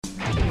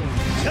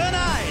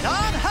Tonight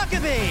on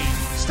Huckabee,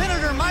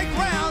 Senator Mike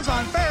Rounds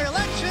on fair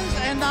elections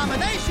and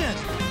nominations.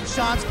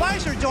 Sean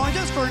Spicer joins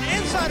us for an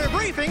insider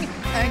briefing,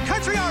 and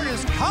country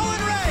artist Colin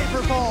Ray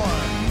performs.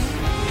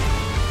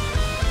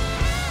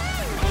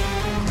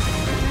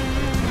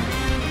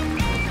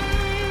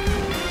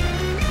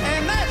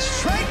 And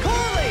that's Trey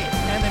Corley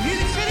and the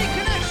Music City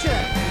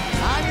Connection.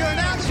 I'm your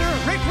announcer,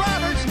 Rick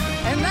Roberts,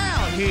 and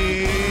now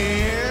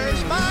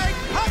here's Mike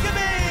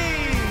Huckabee.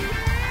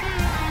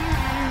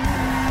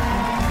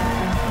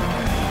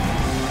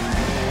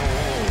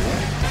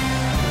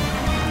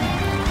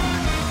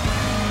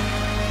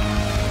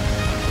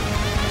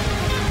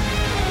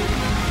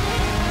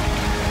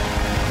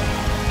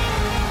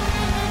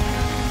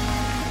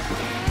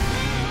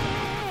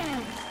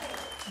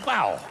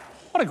 Wow,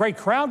 what a great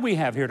crowd we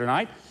have here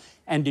tonight.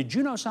 And did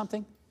you know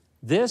something?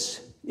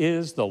 This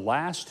is the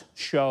last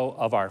show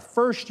of our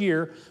first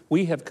year.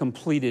 We have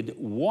completed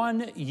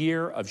 1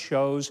 year of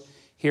shows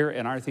here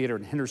in our theater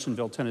in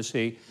Hendersonville,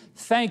 Tennessee.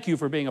 Thank you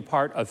for being a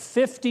part of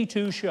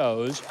 52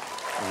 shows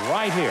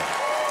right here.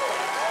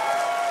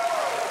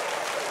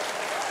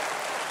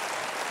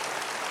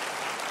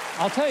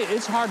 I'll tell you,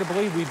 it's hard to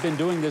believe we've been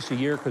doing this a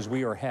year because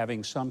we are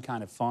having some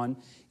kind of fun.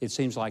 It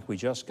seems like we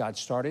just got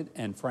started,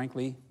 and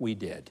frankly, we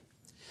did.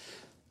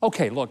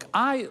 Okay, look,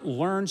 I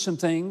learned some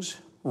things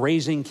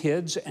raising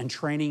kids and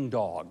training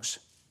dogs.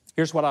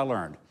 Here's what I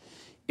learned.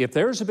 If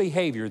there's a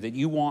behavior that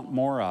you want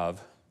more of,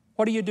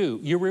 what do?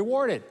 You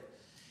reward it.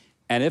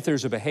 And if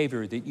there's a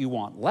behavior that you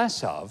want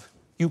less of,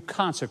 you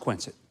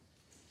consequence it.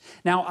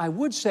 Now, I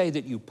would say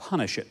that you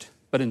punish it,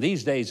 but in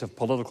these days of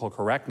political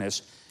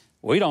correctness,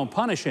 we don't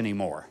punish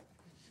anymore.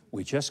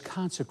 We just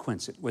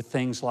consequence it with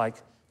things like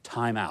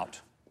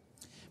timeout.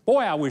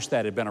 Boy, I wish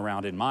that had been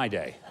around in my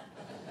day.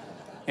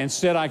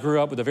 Instead, I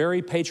grew up with a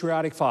very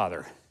patriotic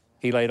father.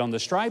 He laid on the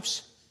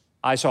stripes,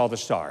 I saw the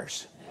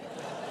stars.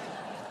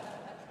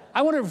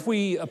 I wonder if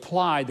we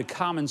applied the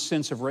common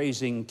sense of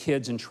raising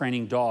kids and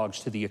training dogs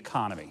to the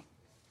economy.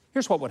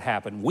 Here's what would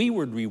happen. We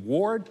would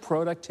reward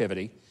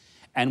productivity,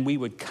 and we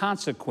would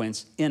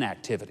consequence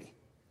inactivity.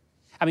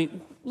 I mean,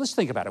 let's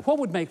think about it. What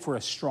would make for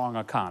a strong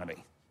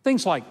economy?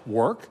 Things like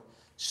work,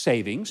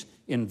 savings,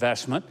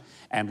 investment,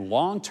 and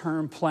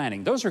long-term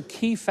planning. Those are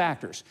key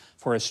factors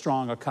for a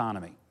strong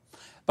economy.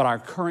 But our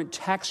current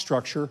tax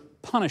structure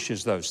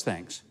punishes those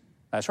things.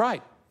 That's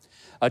right.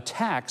 A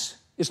tax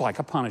is like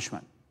a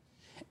punishment.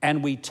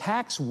 And we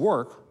tax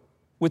work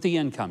with the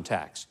income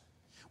tax.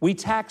 We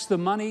tax the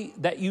money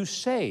that you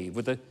save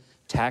with a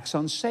tax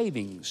on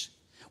savings.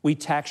 We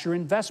tax your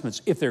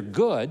investments if they're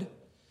good,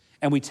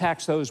 and we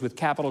tax those with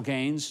capital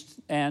gains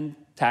and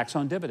tax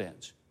on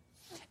dividends.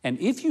 And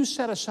if you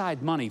set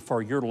aside money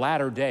for your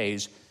latter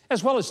days,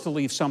 as well as to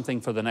leave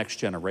something for the next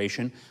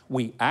generation,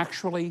 we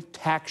actually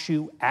tax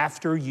you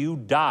after you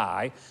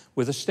die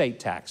with estate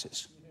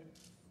taxes.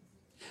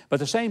 But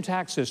the same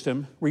tax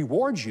system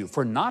rewards you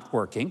for not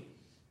working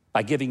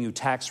by giving you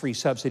tax-free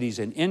subsidies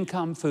in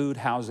income, food,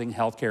 housing,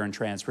 healthcare, and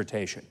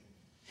transportation.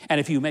 And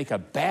if you make a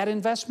bad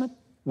investment,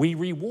 we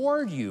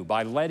reward you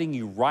by letting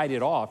you write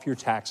it off your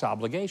tax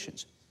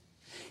obligations.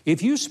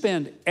 If you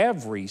spend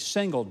every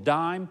single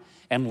dime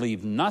and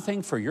leave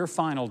nothing for your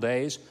final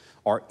days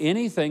or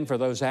anything for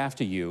those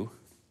after you,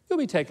 you'll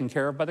be taken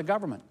care of by the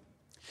government.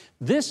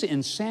 This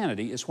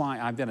insanity is why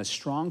I've been a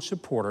strong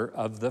supporter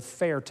of the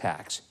fair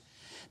tax.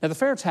 Now, the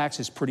fair tax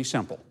is pretty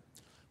simple.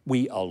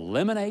 We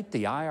eliminate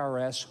the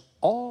IRS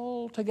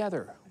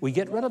altogether. We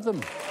get rid of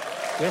them.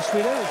 Yes,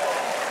 we do.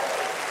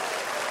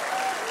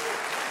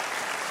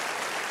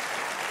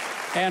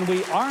 And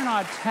we are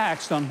not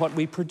taxed on what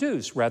we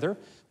produce. Rather,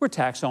 we're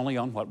taxed only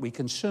on what we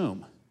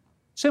consume.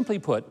 Simply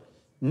put,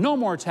 no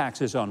more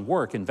taxes on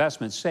work,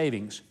 investment,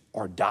 savings,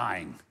 or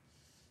dying.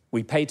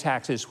 We pay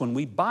taxes when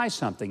we buy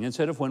something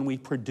instead of when we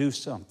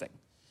produce something.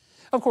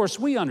 Of course,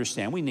 we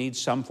understand we need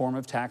some form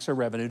of tax or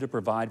revenue to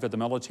provide for the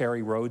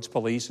military, roads,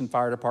 police, and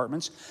fire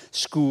departments,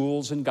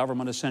 schools, and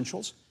government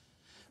essentials.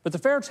 But the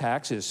fair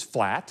tax is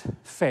flat,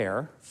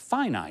 fair,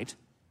 finite,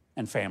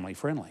 and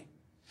family-friendly.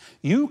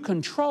 You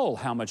control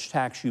how much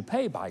tax you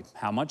pay by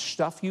how much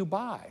stuff you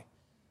buy.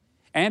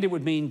 And it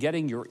would mean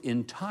getting your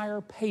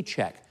entire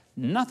paycheck.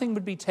 Nothing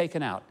would be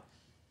taken out.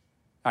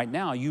 Right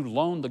now, you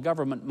loan the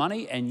government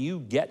money and you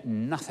get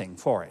nothing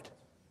for it.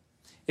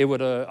 It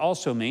would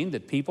also mean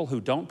that people who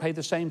don't pay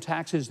the same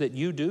taxes that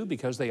you do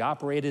because they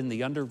operate in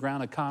the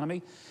underground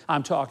economy,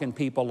 I'm talking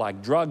people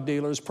like drug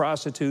dealers,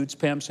 prostitutes,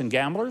 pimps, and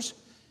gamblers,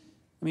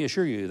 let me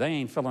assure you, they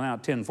ain't filling out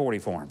 1040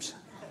 forms.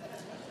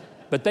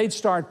 But they'd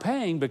start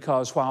paying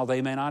because while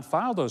they may not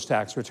file those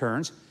tax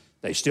returns,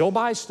 they still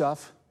buy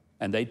stuff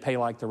and they'd pay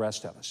like the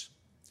rest of us.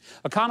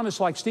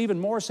 Economists like Stephen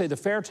Moore say the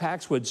fair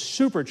tax would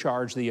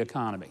supercharge the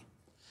economy.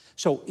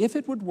 So if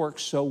it would work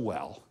so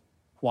well,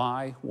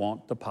 why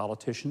won't the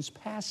politicians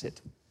pass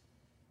it?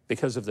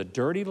 Because of the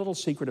dirty little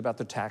secret about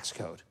the tax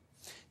code.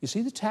 You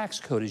see, the tax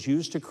code is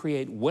used to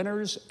create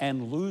winners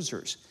and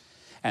losers.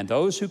 And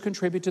those who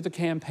contribute to the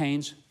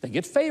campaigns, they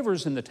get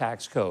favors in the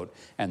tax code,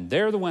 and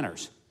they're the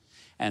winners.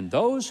 And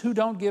those who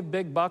don't give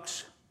big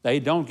bucks, They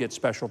don't get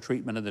special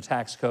treatment in the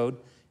tax code,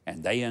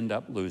 and they end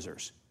up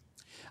losers.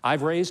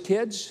 I've raised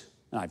kids,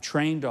 and I've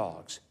trained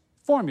dogs.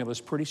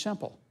 Formula's pretty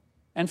simple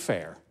and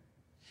fair.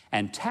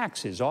 And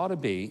taxes ought to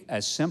be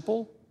as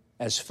simple,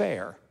 as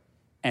fair,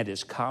 and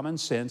as common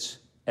sense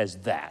as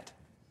that.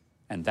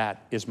 And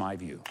that is my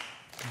view.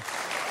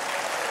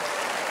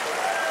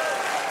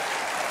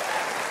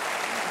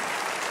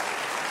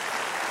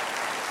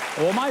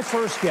 Well, my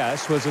first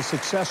guest was a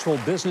successful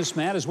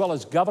businessman as well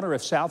as governor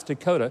of South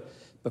Dakota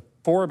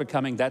before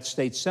becoming that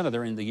state's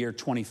senator in the year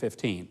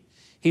 2015.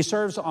 He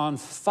serves on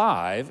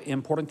 5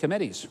 important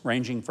committees,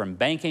 ranging from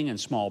banking and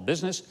small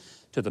business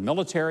to the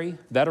military,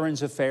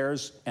 Veterans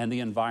Affairs, and the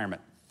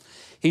environment.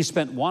 He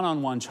spent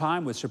one-on-one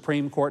time with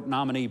Supreme Court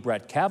nominee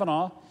Brett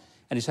Kavanaugh,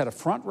 and he's had a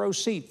front row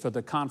seat for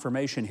the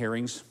confirmation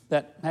hearings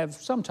that have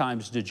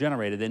sometimes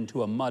degenerated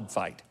into a mud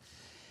fight.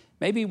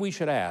 Maybe we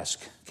should ask,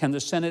 can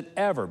the Senate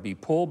ever be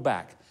pulled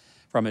back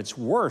from its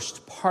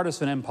worst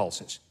partisan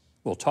impulses?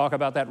 We'll talk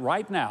about that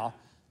right now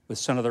with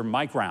Senator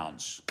Mike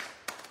Rounds.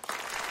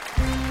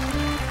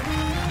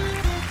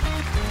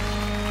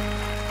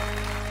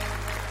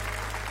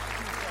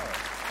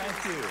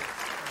 Thank you.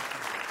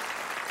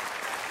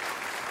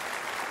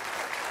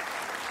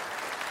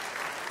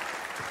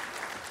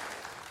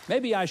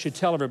 Maybe I should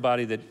tell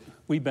everybody that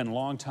we've been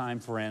longtime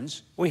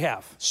friends. We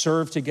have.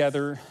 Served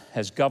together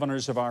as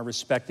governors of our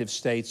respective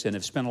states and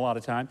have spent a lot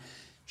of time.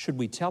 Should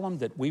we tell them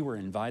that we were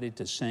invited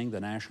to sing the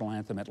national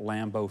anthem at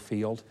Lambeau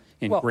Field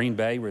in Green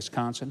Bay,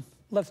 Wisconsin?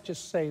 Let's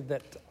just say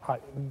that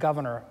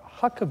Governor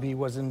Huckabee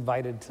was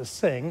invited to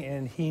sing,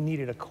 and he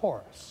needed a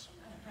chorus.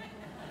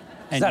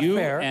 Is that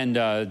fair? And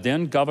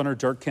then Governor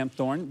Dirk Kemp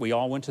Thorne, we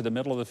all went to the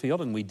middle of the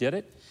field, and we did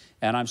it.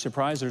 And I'm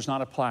surprised there's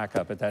not a plaque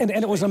up at that. And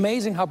it was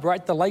amazing how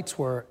bright the lights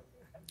were.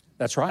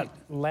 That's right.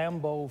 At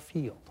Lambeau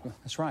Field.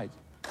 That's right.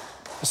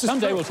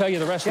 Someday we'll tell you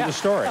the rest of the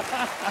story.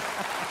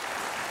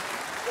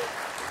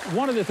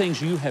 One of the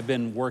things you have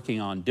been working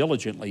on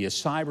diligently is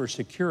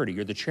cybersecurity.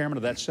 You're the chairman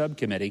of that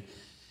subcommittee.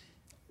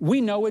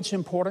 We know it's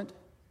important,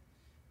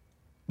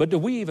 but do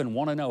we even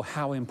want to know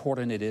how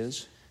important it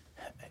is?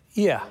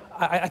 Yeah,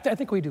 I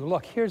think we do.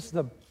 Look, here's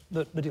the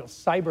deal.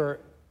 Cyber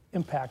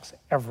impacts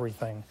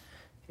everything.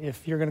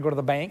 If you're going to go to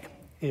the bank,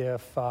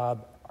 if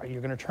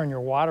you're going to turn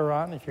your water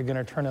on, if you're going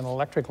to turn an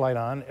electric light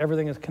on,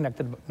 everything is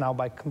connected now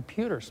by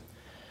computers.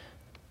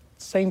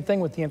 Same thing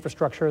with the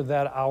infrastructure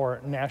that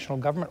our national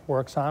government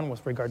works on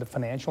with regard to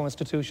financial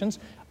institutions,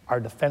 our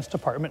Defense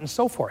Department, and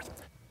so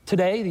forth.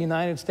 Today, the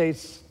United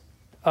States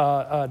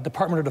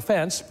Department of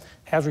Defense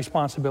has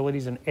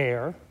responsibilities in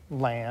air,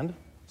 land,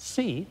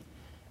 sea,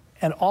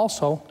 and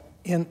also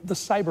in the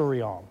cyber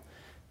realm.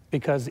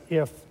 Because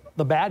if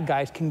the bad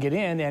guys can get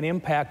in and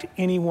impact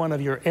any one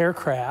of your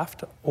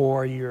aircraft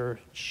or your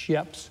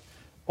ships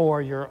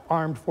or your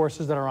armed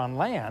forces that are on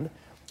land,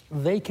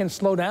 they can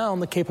slow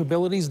down the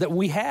capabilities that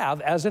we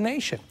have as a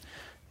nation.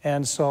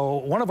 And so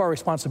one of our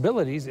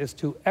responsibilities is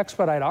to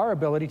expedite our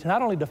ability to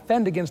not only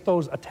defend against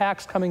those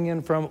attacks coming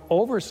in from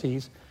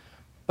overseas,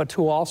 but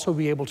to also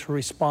be able to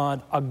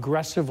respond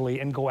aggressively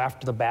and go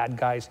after the bad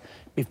guys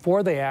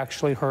before they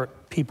actually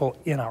hurt people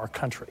in our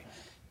country.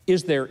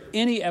 Is there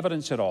any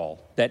evidence at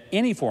all that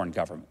any foreign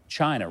government,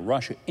 China,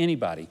 Russia,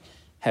 anybody,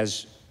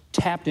 has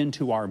tapped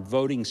into our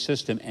voting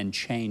system and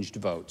changed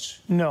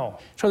votes? No.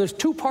 So there's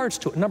 2 parts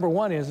to it. Number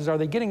one is are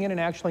they getting in and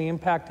actually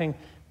impacting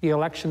the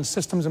election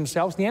systems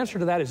themselves? The answer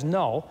to that is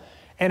no.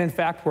 And in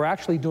fact, we're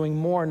actually doing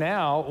more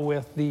now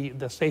with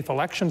the Safe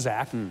Elections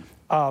Act.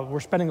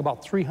 We're spending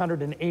about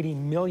 $380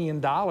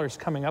 million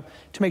coming up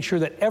to make sure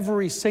that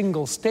every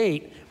single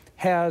state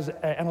has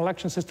an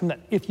election system that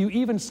if you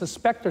even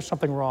suspect there's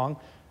something wrong,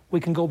 we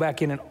can go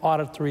back in and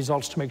audit the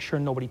results to make sure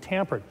nobody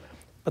tampered.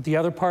 But the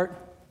other part,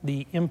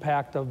 the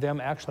impact of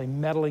them actually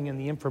meddling in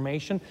the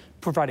information,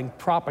 providing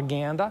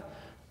propaganda,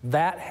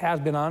 that has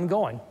been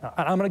ongoing. Now,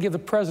 I'm going to give the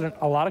president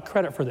a lot of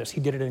credit for this.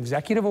 He did an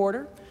executive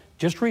order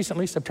just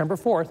recently, September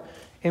 4th,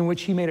 in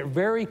which he made it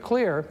very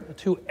clear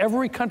to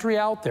every country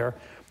out there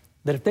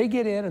that if they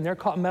get in and they're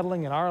caught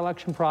meddling in our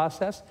election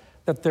process,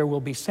 that there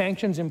will be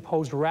sanctions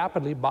imposed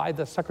rapidly by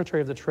the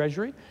Secretary of the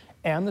Treasury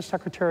and the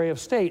Secretary of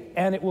State,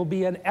 and it will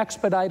be an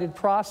expedited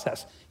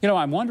process. You know,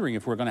 I'm wondering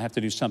if we're going to have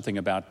to do something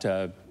about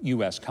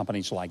U.S.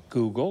 companies like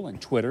Google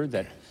and Twitter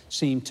that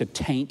seem to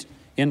taint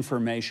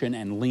information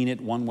and lean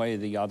it one way or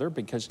the other,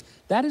 because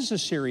that is a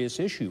serious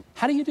issue.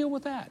 How do you deal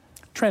with that?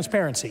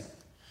 Transparency.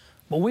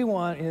 What we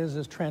want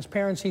is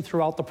transparency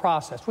throughout the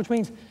process, which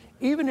means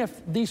even if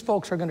these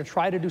folks are going to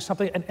try to do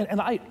something, and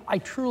I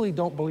truly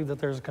don't believe that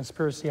there's a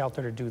conspiracy out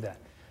there to do that.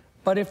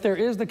 But if there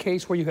is the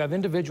case where you have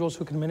individuals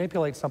who can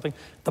manipulate something,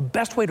 the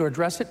best way to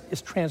address it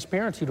is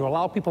transparency, to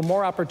allow people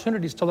more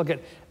opportunities to look at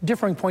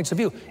differing points of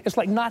view. It's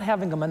like not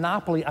having a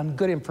monopoly on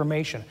good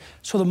information.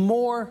 So the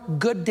more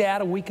good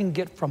data we can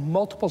get from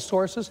multiple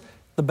sources,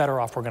 the better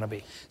off we're going to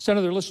be.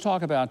 Senator, let's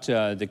talk about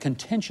the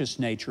contentious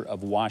nature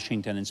of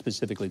Washington and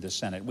specifically the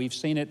Senate. We've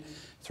seen it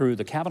through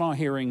the Kavanaugh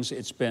hearings.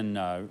 It's been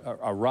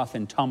a rough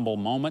and tumble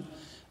moment.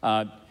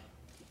 Do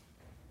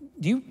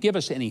you give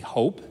us any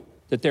hope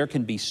that there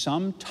can be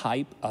some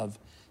type of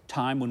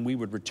time when we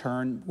would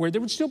return, where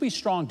there would still be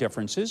strong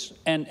differences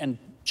and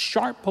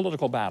sharp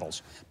political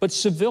battles, but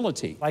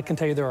civility. I can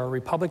tell you there are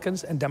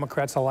Republicans and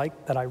Democrats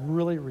alike that I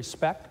really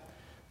respect.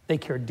 They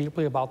care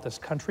deeply about this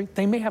country.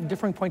 They may have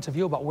differing points of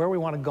view about where we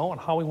want to go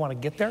and how we want to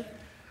get there,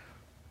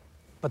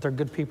 but they're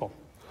good people,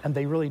 and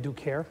they really do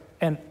care.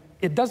 And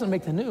it doesn't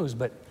make the news,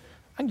 but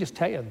I can just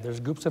tell you, there's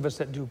groups of us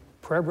that do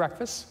prayer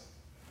breakfasts.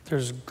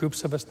 There's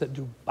groups of us that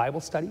do Bible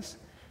studies.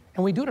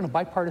 And we do it on a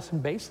bipartisan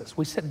basis.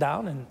 We sit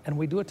down and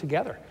we do it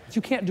together.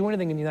 You can't do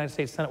anything in the United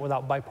States Senate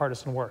without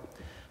bipartisan work.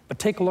 But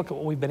take a look at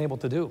what we've been able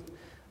to do.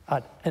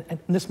 And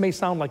this may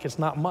sound like it's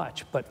not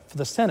much, but for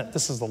the Senate,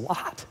 this is a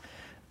lot.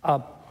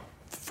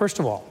 First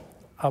of all,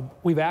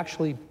 we've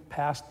actually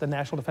passed the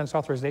National Defense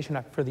Authorization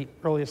Act for the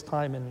earliest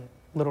time in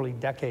literally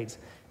decades.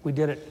 We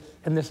did it,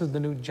 and this is the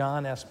new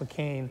John S.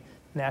 McCain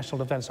National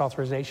Defense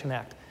Authorization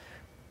Act.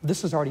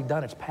 This is already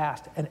done, it's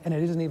passed, and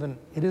it isn't even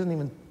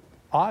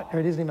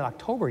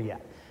October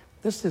yet.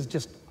 This is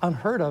just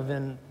unheard of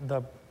in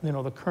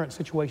the current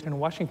situation in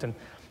Washington.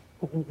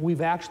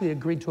 We've actually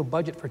agreed to a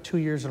budget for 2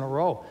 years in a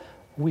row.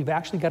 We've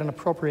actually got an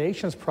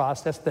appropriations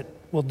process that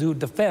will do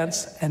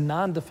defense and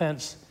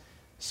non-defense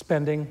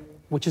spending,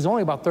 which is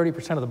only about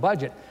 30% of the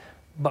budget,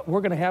 but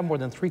we're going to have more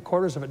than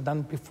 3/4 of it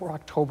done before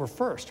October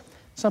 1st.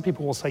 Some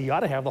people will say you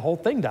ought to have the whole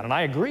thing done, and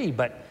I agree,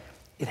 but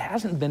it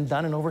hasn't been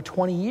done in over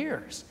 20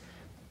 years.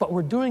 But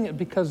we're doing it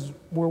because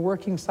we're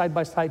working side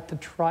by side to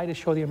try to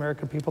show the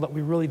American people that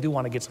we really do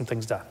want to get some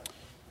things done.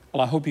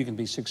 Well, I hope you can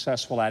be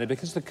successful at it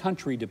because the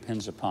country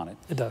depends upon it.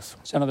 It does.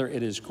 Senator,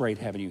 it is great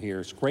having you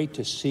here. It's great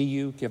to see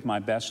you. Give my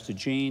best to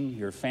Gene,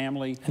 your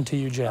family. And to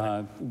you,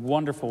 Janet.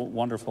 Wonderful,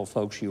 wonderful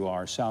folks you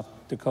are. South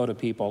Dakota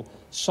people,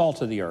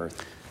 salt of the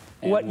earth.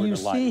 What you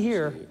see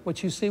here,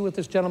 what you see with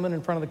this gentleman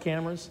in front of the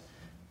cameras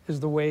is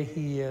the way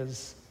he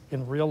is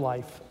in real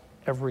life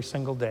every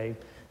single day.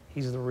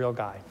 He's the real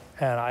guy.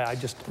 And I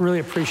just really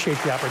appreciate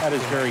the opportunity.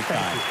 That is very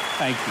kind.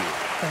 Thank you.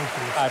 Thank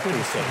you. I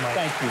appreciate it.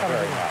 Thank you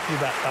very much. You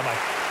bet. Bye-bye.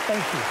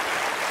 Thank you.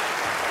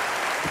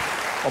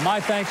 Well,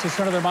 my thanks to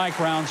Senator Mike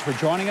Rounds for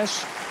joining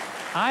us.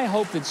 I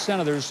hope that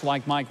senators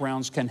like Mike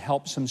Rounds can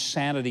help some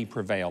sanity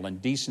prevail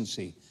and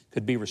decency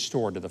could be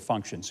restored to the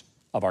functions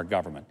of our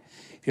government.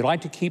 If you'd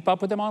like to keep up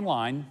with them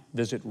online,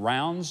 visit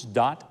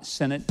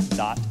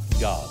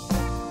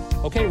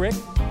rounds.senate.gov. Okay, Rick,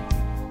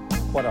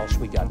 what else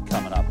we got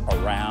coming up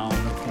around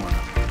the corner?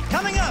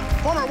 Coming up,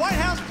 former White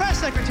House Press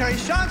Secretary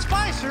Sean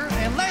Spicer,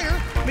 and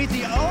later, meet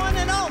the one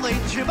and only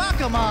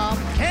Chewbacca mom,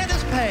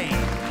 Candace Payne.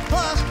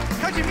 Plus,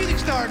 country music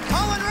star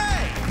Colin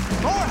Ray.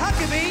 More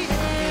Huckabee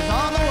is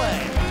on the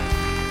way.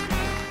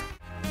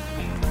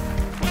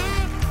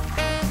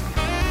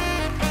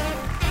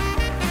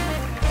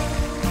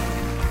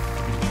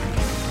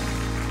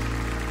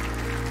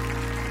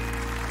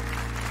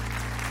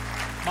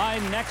 My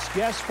next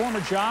guest's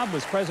former job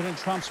was President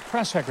Trump's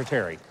press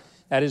secretary.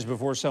 That is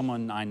before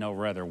someone I know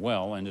rather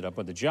well ended up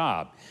with a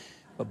job.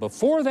 But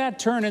before that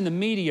turn in the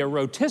media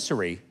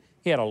rotisserie,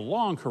 he had a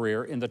long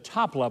career in the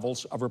top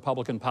levels of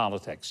Republican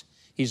politics.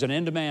 He's an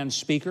in-demand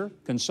speaker,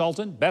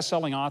 consultant,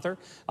 best-selling author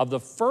of the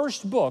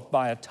first book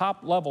by a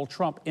top-level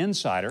Trump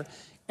insider,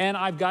 and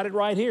I've got it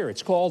right here.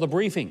 It's called The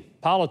Briefing: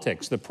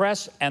 Politics, the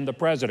Press, and the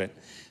President.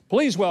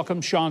 Please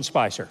welcome Sean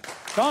Spicer.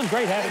 Sean,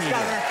 great having you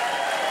here.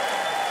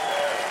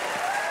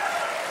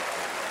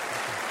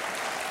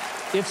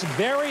 It's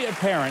very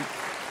apparent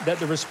that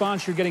the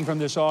response you're getting from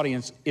this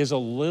audience is a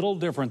little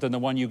different than the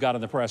one you got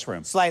in the press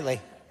room.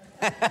 Slightly.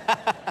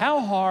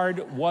 How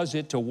hard was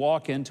it to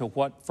walk into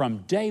what, from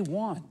day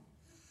one,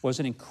 was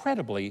an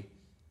incredibly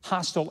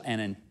hostile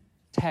and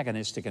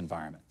antagonistic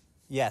environment?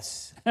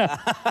 Yes.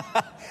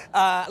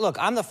 Look,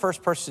 I'm the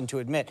first person to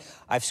admit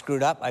I've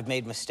screwed up, I've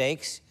made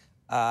mistakes.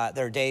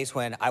 There are days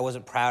when I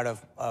wasn't proud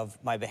of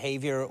my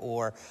behavior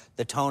or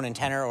the tone and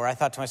tenor, or I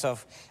thought to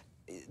myself,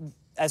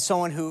 as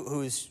someone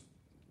whose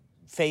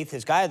faith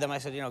has guided them, I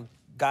said,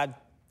 God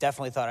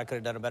definitely thought I could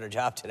have done a better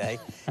job today.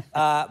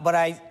 But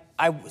I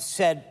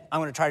said, I'm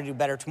going to try to do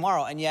better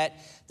tomorrow. And yet,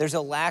 there's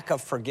a lack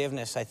of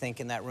forgiveness, I think,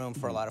 in that room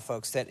for a lot of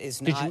folks that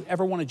is not... Did you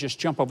ever want to just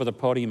jump over the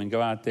podium and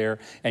go out there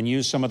and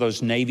use some of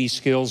those Navy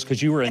skills?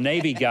 Because you were a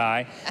Navy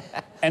guy.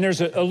 And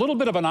there's a little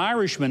bit of an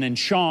Irishman in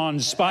Sean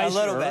Spicer. A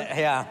little bit,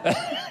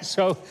 yeah.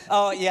 So...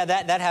 Oh, yeah,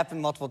 that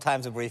happened multiple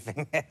times at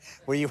briefing.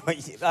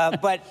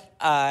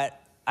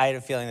 I had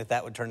a feeling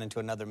that would turn into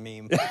another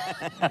meme.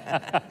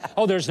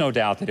 Oh, there's no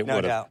doubt that it would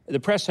have. No doubt. The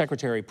press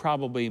secretary,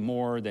 probably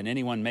more than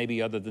anyone,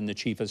 maybe other than the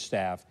chief of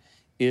staff,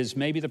 is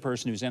maybe the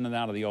person who's in and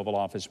out of the Oval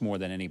Office more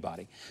than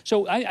anybody.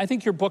 So I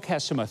think your book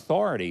has some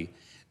authority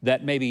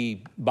that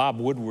maybe Bob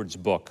Woodward's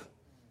book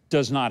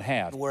does not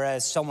have.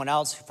 Whereas someone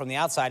else from the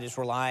outside is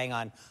relying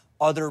on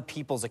other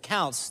people's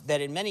accounts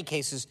that in many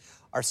cases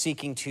are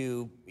seeking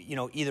to,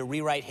 either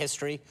rewrite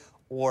history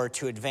or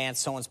to advance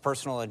someone's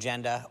personal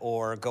agenda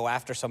or go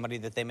after somebody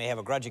that they may have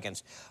a grudge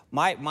against.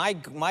 My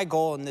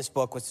goal in this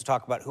book was to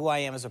talk about who I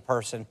am as a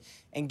person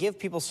and give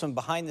people some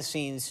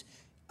behind-the-scenes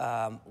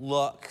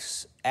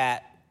looks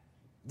at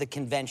the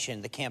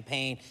convention, the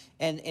campaign,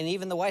 and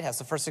even the White House,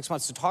 the first 6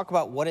 months, to talk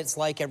about what it's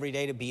like every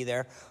day to be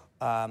there,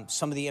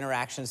 some of the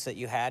interactions that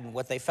you had and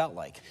what they felt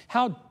like.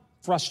 How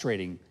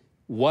frustrating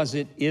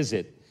is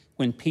it,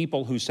 when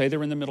people who say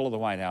they're in the middle of the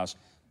White House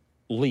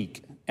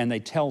leak and they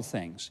tell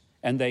things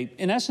and they,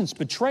 in essence,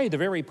 betray the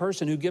very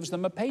person who gives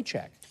them a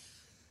paycheck?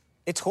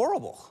 It's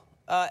horrible.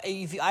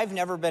 I've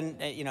never been,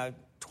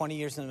 20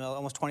 years in the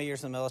almost 20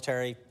 years in the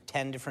military,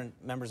 10 different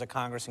members of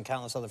Congress and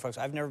countless other folks.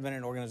 I've never been in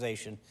an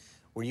organization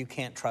where you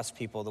can't trust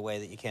people the way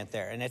that you can't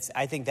there. And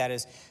I think that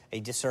is a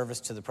disservice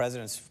to the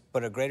presidents,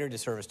 but a greater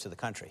disservice to the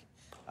country.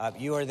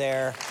 You are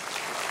there.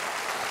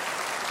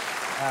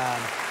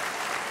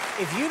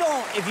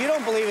 If you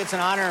don't believe it's an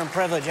honor and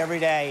privilege every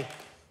day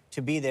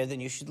to be there, then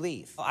you should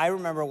leave. I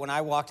remember when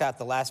I walked out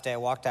the last day, I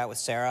walked out with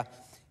Sarah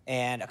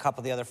and a couple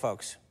of the other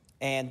folks.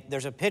 And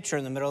there's a picture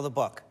in the middle of the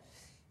book.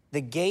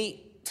 The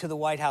gate to the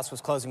White House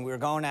was closing. We were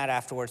going out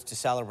afterwards to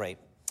celebrate.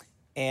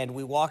 And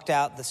we walked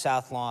out the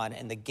south lawn,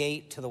 and the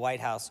gate to the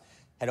White House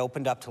had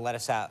opened up to let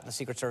us out. The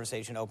Secret Service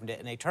agent opened it.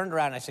 And they turned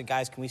around and I said,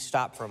 guys, can we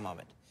stop for a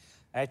moment?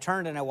 And I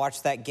turned and I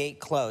watched that gate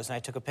close, and I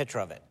took a picture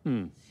of it.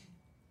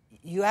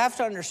 You have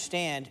to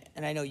understand,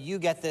 and I know you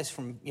get this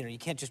from, you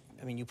can't just,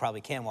 you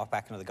probably can walk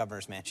back into the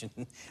governor's mansion.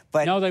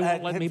 But no, they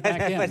won't let me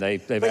back in.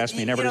 They've asked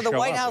me never to show up. The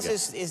White House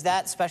is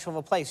that special of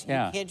a place.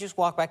 You can't just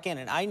walk back in.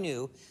 And I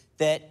knew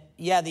that,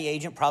 the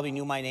agent probably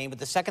knew my name, but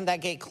the second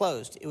that gate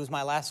closed, it was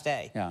my last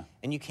day. Yeah.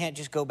 And you can't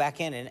just go back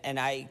in. And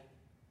I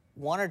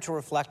wanted to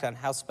reflect on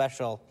how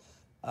special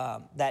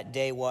that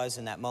day was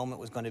and that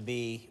moment was going to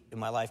be in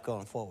my life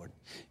going forward.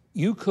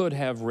 You could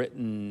have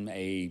written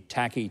a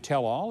tacky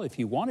tell-all if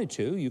you wanted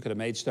to. You could have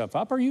made stuff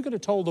up, or you could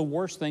have told the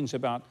worst things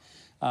about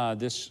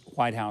this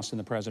White House and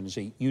the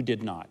presidency. You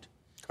did not.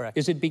 Correct.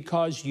 Is it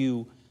because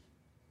you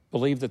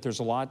believe that there's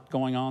a lot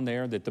going on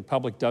there that the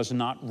public does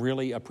not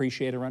really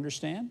appreciate or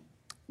understand?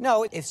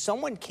 No, if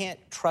someone can't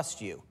trust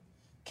you,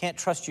 can't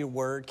trust your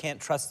word, can't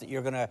trust that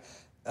you're going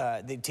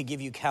to give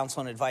you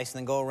counsel and advice, and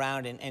then go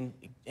around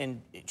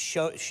and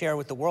share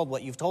with the world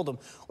what you've told them,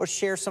 or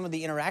share some of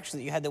the interactions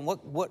that you had, then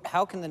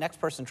how can the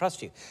next person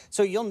trust you?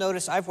 So you'll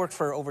notice I've worked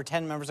for over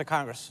 10 members of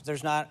Congress.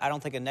 There's not, I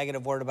don't think, a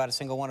negative word about a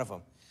single one of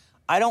them.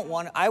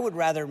 I would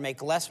rather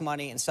make less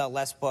money and sell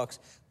less books,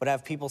 but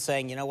have people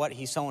saying, you know what,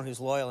 he's someone who's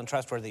loyal and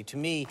trustworthy. To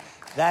me,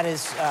 that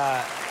is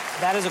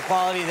a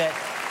quality that,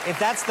 if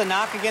that's the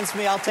knock against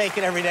me, I'll take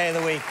it every day of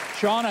the week.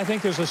 Sean, I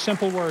think there's a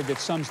simple word that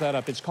sums that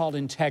up. It's called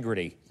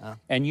integrity,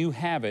 and you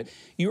have it.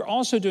 You're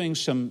also doing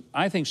some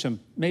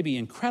maybe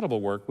incredible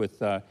work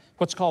with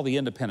what's called the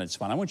Independence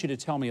Fund. I want you to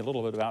tell me a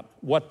little bit about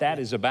what that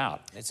is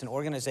about. It's an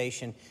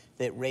organization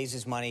that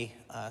raises money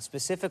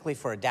specifically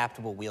for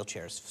adaptable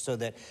wheelchairs, so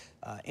that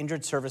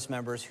injured service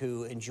members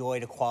who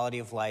enjoyed a quality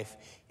of life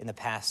in the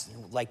past,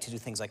 like to do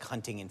things like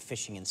hunting and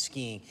fishing and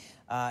skiing,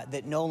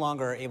 that no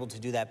longer are able to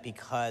do that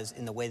because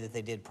in the way that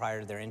they did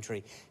prior to their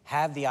injury,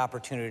 have the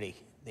opportunity.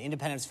 The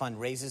Independence Fund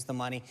raises the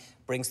money,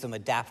 brings them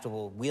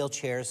adaptable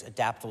wheelchairs,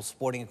 adaptable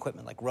sporting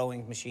equipment like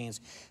rowing machines,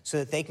 so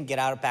that they can get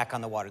out back on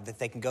the water, that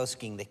they can go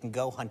skiing, they can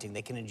go hunting,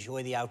 they can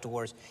enjoy the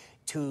outdoors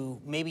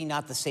to maybe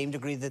not the same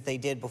degree that they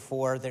did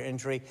before their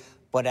injury,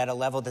 but at a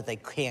level that they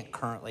can't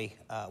currently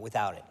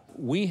without it.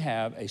 We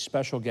have a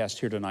special guest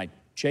here tonight.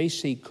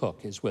 J.C.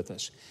 Cook is with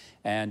us.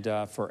 And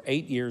for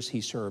 8 years,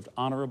 he served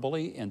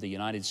honorably in the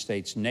United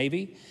States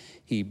Navy.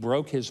 He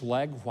broke his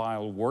leg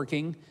while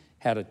working,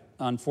 had an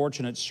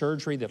unfortunate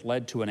surgery that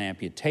led to an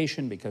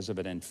amputation because of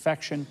an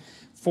infection,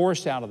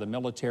 forced out of the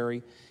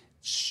military,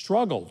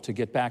 struggled to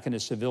get back into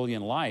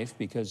civilian life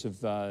because of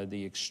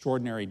the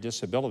extraordinary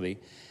disability,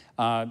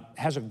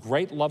 has a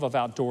great love of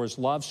outdoors,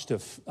 loves to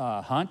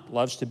hunt,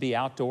 loves to be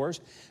outdoors,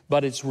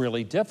 but it's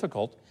really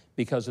difficult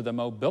because of the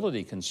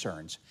mobility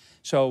concerns.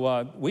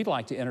 So we'd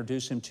like to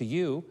introduce him to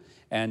you.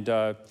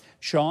 And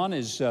Sean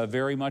is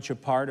very much a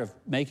part of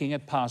making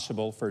it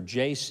possible for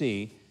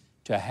J.C.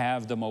 to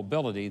have the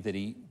mobility that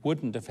he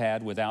wouldn't have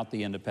had without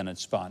the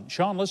Independence Fund.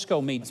 Sean, let's go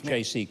meet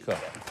J.C. Cook.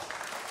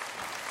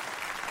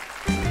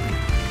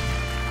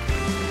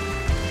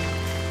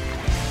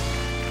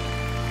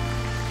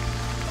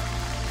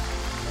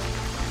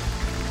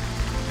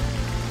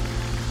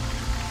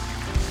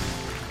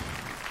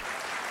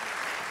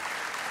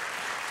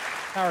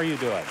 How are you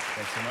doing?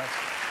 Thanks so much.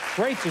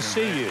 Great to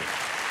see you.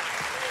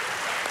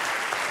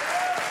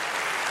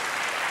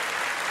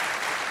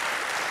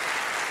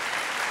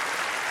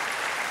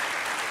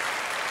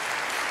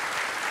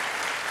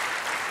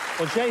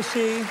 Well,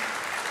 J.C.,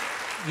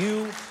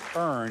 you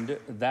earned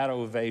that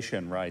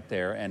ovation right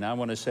there, and I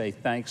want to say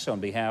thanks on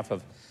behalf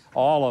of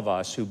all of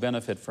us who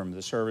benefit from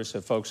the service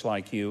of folks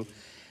like you.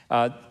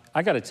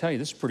 I got to tell you,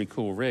 this is a pretty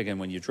cool rig, and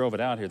when you drove it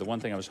out here, the one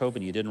thing I was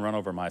hoping you didn't run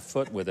over my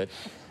foot with it,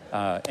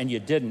 and you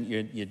didn't.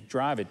 You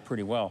drive it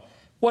pretty well.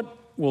 What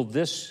will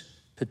this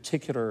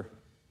particular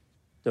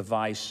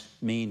device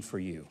mean for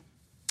you?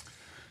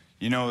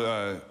 You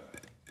know,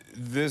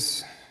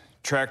 this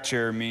track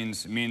chair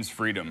means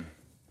freedom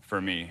for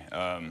me.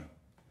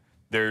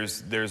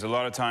 There's a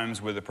lot of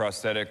times with a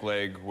prosthetic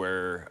leg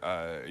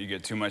where you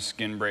get too much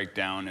skin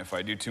breakdown. If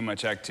I do too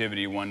much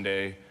activity one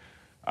day,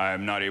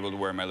 I'm not able to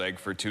wear my leg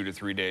for 2 to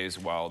 3 days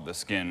while the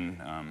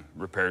skin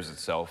repairs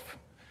itself.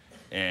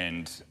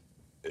 And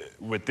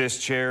with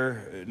this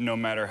chair, no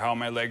matter how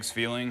my leg's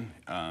feeling,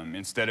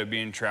 instead of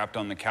being trapped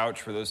on the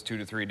couch for those 2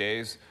 to 3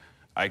 days,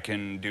 I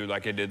can do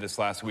like I did this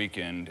last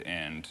weekend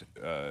and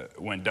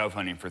went dove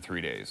hunting for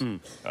 3 days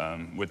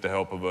with the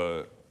help of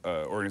a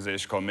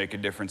organization called Make a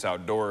Difference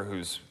Outdoor,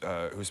 whose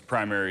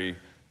primary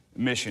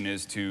mission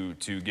is to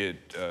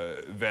get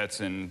vets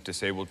and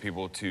disabled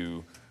people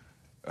to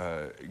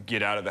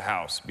get out of the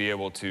house, be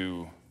able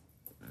to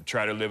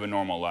try to live a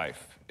normal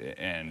life,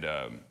 and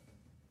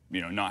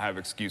not have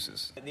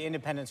excuses. The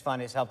Independence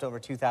Fund has helped over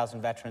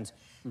 2,000 veterans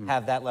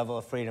have that level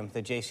of freedom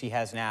that JC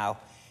has now,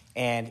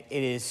 and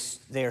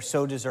they are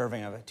so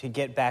deserving of it, to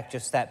get back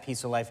just that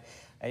piece of life.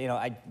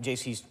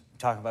 JC's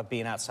talking about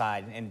being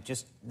outside, and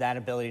just that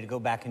ability to go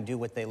back and do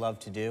what they love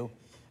to do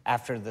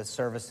after the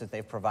service that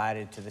they've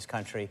provided to this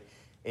country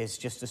is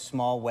just a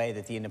small way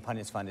that the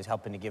Independence Fund is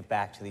helping to give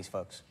back to these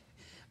folks.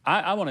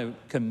 I want to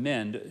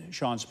commend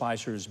Sean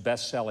Spicer's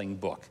best-selling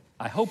book.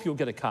 I hope you'll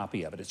get a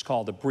copy of it. It's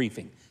called The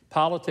Briefing: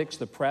 Politics,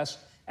 the Press,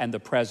 and the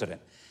President.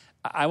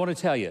 I want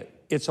to tell you,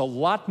 it's a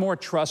lot more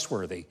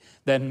trustworthy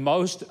than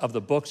most of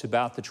the books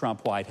about the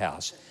Trump White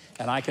House.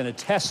 And I can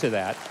attest to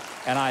that.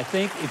 And I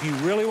think if you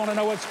really want to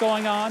know what's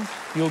going on,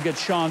 you'll get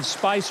Sean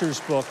Spicer's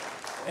book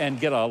and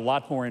get a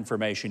lot more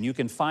information. You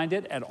can find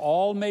it at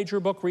all major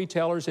book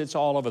retailers. It's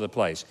all over the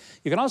place.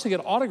 You can also get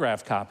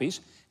autographed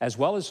copies, as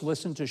well as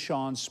listen to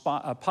Sean's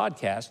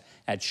podcast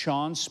at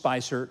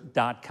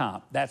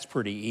SeanSpicer.com. That's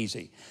pretty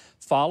easy.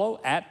 Follow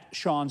at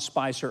Sean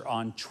Spicer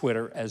on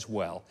Twitter as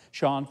well.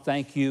 Sean,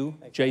 thank you.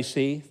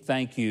 JC,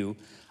 thank you.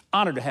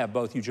 Honored to have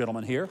both you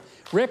gentlemen here.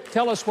 Rick,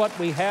 tell us what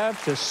we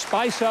have to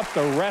spice up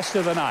the rest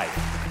of the night.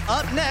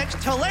 Up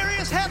next,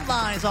 hilarious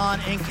headlines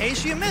on In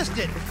Case You Missed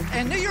It.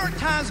 And New York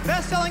Times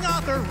bestselling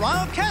author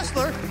Ronald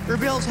Kessler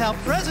reveals how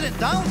President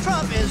Donald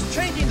Trump is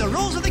changing the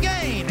rules of the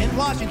game in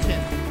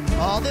Washington.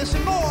 All this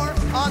and more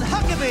on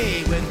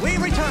Huckabee when we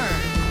return.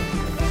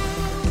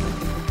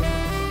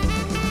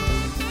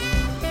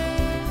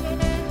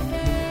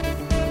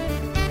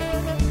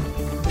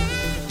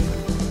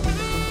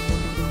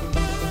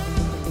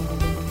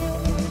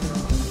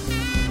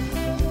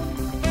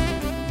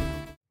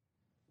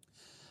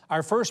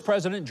 Our first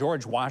president,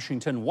 George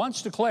Washington,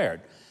 once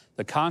declared,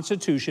 "The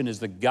Constitution is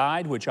the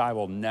guide which I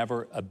will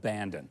never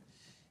abandon."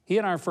 He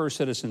and our first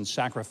citizens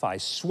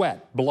sacrificed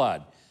sweat,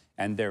 blood,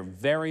 and their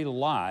very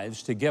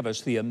lives to give us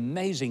the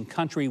amazing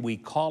country we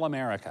call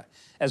America,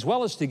 as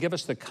well as to give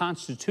us the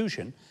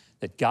Constitution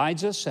that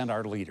guides us and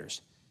our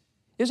leaders.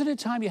 Isn't it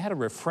time you had a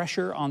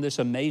refresher on this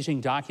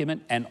amazing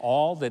document and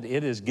all that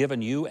it has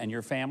given you and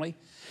your family?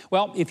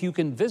 Well, if you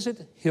can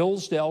visit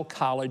Hillsdale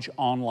College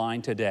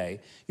online today,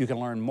 you can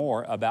learn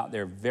more about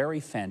their very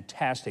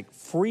fantastic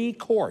free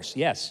course,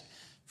 yes,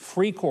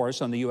 free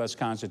course on the U.S.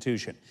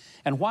 Constitution,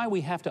 and why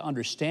we have to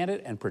understand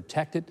it and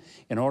protect it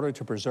in order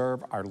to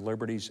preserve our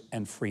liberties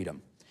and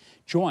freedom.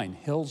 Join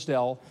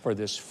Hillsdale for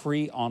this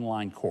free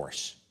online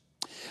course.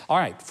 All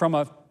right, from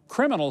a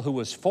criminal who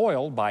was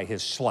foiled by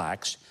his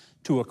slacks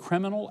to a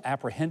criminal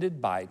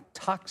apprehended by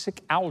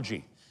toxic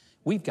algae,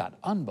 we've got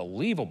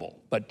unbelievable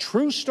but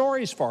true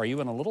stories for you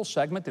in a little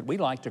segment that we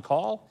like to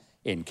call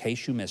In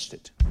Case You Missed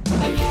It.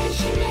 In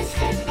case you missed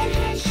it, in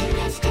case you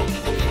missed it,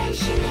 in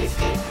case you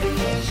missed it, in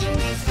case you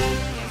missed it.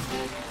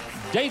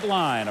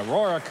 Dateline,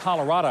 Aurora,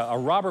 Colorado. A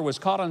robber was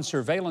caught on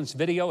surveillance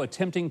video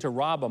attempting to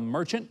rob a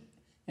merchant,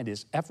 and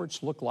his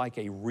efforts look like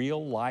a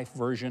real-life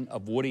version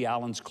of Woody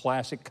Allen's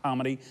classic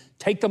comedy,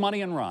 Take the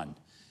Money and Run.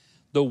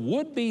 The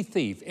would-be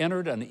thief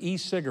entered an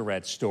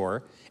e-cigarette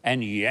store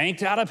and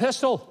yanked out a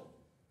pistol,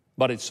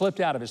 but it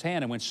slipped out of his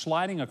hand and went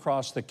sliding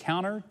across the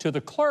counter to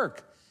the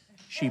clerk.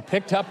 She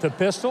picked up the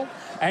pistol,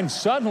 and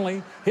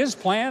suddenly his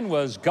plan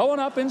was going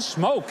up in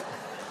smoke.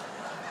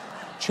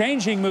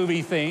 Changing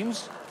movie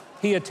themes,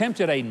 he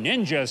attempted a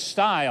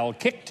ninja-style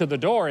kick to the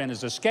door in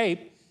his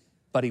escape,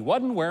 but he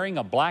wasn't wearing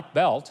a black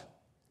belt.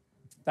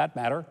 For that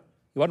matter,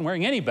 he wasn't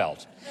wearing any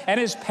belt, and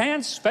his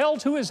pants fell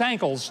to his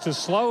ankles to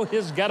slow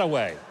his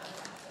getaway.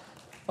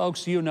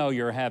 Folks, you know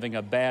you're having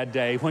a bad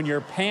day when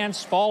your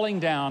pants falling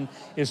down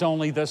is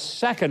only the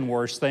second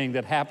worst thing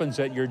that happens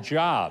at your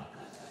job.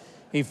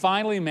 He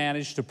finally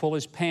managed to pull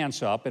his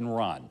pants up and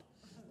run.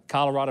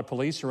 Colorado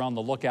police are on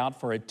the lookout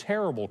for a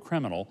terrible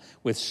criminal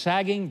with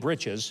sagging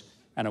britches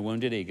and a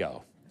wounded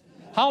ego.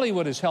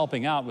 Hollywood is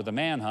helping out with the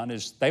manhunt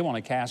as they want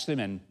to cast him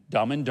in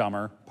Dumb and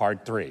Dumber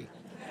Part 3.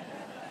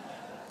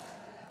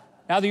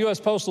 Now, the U.S.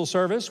 Postal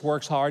Service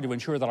works hard to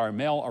ensure that our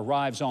mail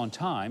arrives on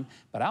time,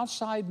 but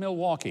outside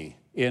Milwaukee,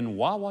 in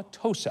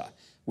Wauwatosa,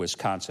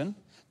 Wisconsin,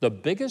 the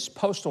biggest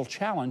postal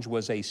challenge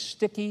was a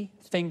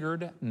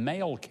sticky-fingered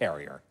mail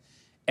carrier.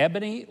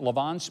 Ebony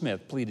Levon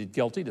Smith pleaded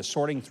guilty to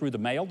sorting through the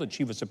mail that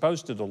she was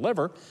supposed to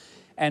deliver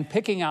and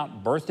picking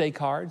out birthday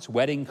cards,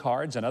 wedding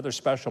cards, and other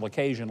special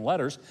occasion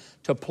letters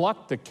to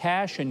pluck the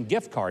cash and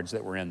gift cards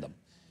that were in them.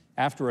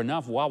 After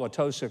enough,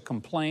 Wauwatosa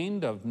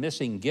complained of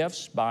missing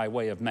gifts by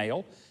way of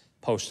mail.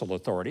 Postal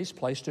authorities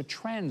placed a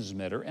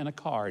transmitter in a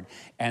card,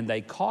 and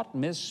they caught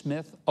Ms.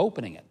 Smith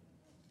opening it.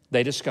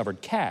 They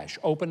discovered cash,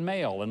 open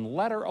mail, and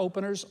letter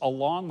openers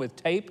along with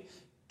tape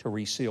to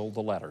reseal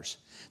the letters.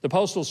 The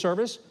Postal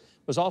Service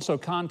was also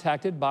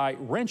contacted by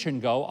Wrench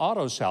and Go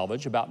Auto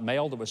Salvage about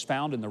mail that was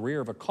found in the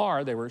rear of a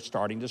car they were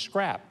starting to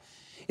scrap.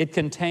 It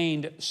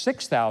contained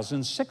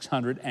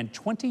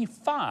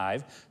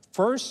 6,625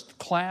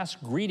 first-class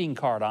greeting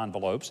card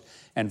envelopes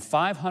and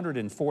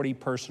 540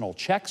 personal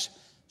checks,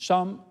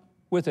 some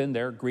within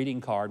their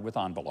greeting card with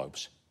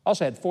envelopes.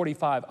 Also had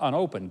 45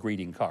 unopened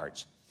greeting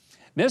cards.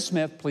 Ms.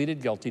 Smith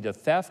pleaded guilty to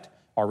theft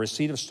or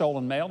receipt of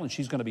stolen mail, and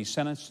she's going to be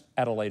sentenced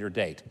at a later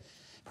date.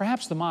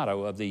 Perhaps the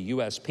motto of the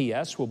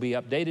USPS will be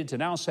updated to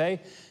now say,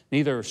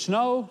 neither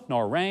snow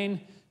nor rain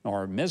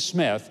nor Ms.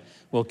 Smith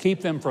will keep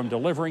them from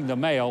delivering the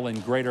mail in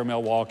greater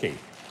Milwaukee.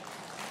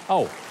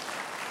 Oh,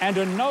 and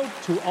a note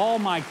to all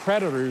my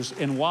creditors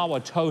in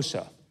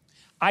Wauwatosa.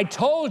 I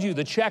told you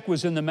the check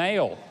was in the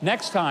mail.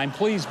 Next time,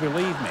 please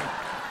believe me.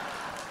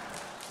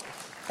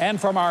 And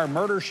from our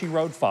Murder, She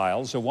Wrote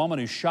files, a woman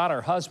who shot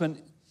her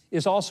husband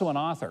is also an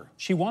author.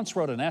 She once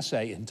wrote an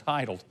essay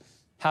entitled,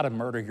 How to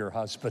Murder Your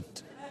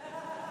Husband.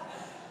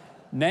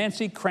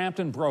 Nancy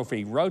Crampton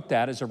Brophy wrote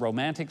that as a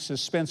romantic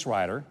suspense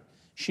writer.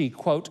 She,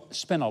 quote,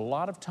 spent a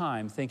lot of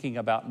time thinking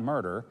about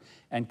murder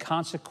and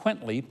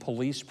consequently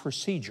police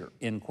procedure,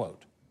 end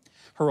quote.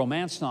 Her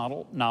romance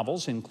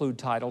novels include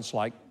titles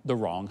like The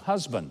Wrong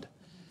Husband.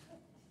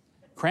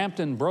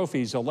 Crampton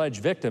Brophy's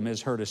alleged victim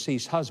is her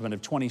deceased husband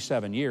of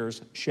 27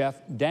 years,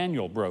 Chef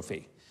Daniel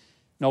Brophy.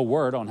 No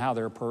word on how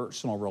their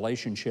personal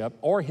relationship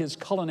or his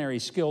culinary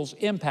skills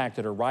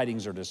impacted her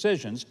writings or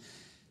decisions,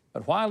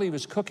 but while he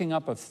was cooking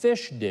up a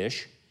fish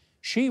dish,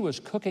 she was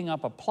cooking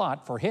up a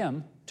plot for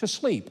him to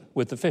sleep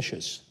with the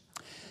fishes.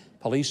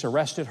 Police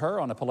arrested her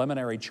on a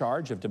preliminary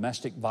charge of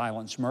domestic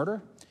violence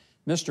murder.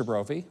 Mr.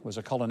 Brophy was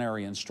a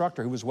culinary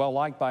instructor who was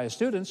well-liked by his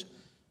students,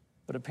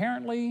 but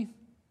apparently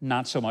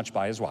not so much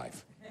by his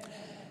wife.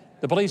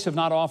 The police have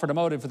not offered a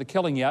motive for the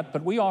killing yet,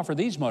 but we offer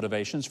these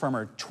motivations from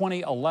her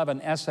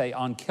 2011 essay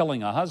on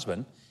killing a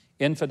husband,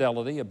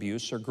 Infidelity,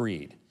 Abuse, or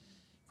Greed.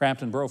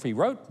 Crampton Brophy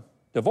wrote,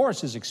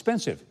 divorce is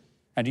expensive,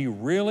 and do you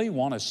really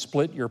want to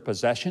split your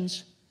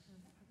possessions?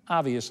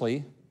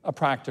 Obviously, a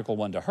practical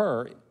one to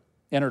her.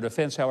 In her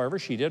defense, however,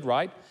 she did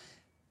write,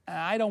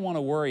 I don't want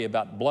to worry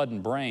about blood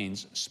and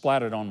brains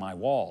splattered on my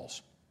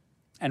walls.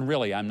 And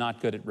really, I'm not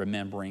good at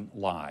remembering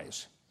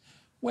lies.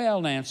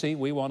 Well, Nancy,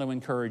 we want to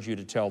encourage you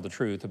to tell the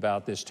truth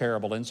about this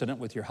terrible incident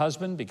with your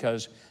husband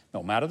because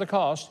no matter the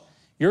cost,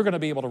 you're going to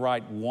be able to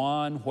write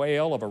one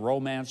whale of a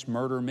romance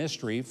murder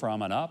mystery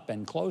from an up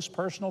and close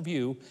personal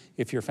view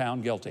if you're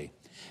found guilty.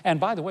 And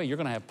by the way, you're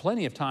going to have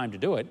plenty of time to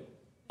do it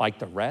like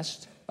the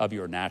rest of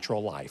your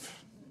natural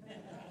life.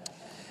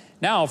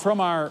 Now,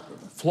 from our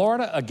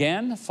Florida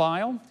Again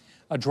file,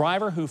 a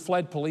driver who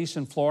fled police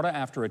in Florida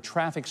after a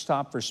traffic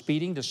stop for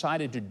speeding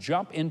decided to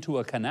jump into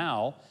a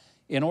canal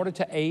in order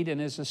to aid in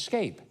his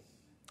escape,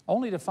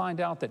 only to find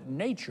out that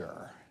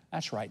nature,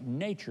 that's right,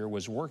 nature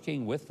was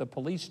working with the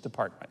police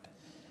department.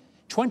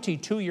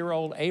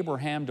 22-year-old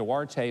Abraham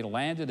Duarte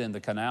landed in the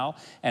canal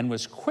and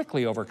was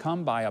quickly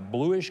overcome by a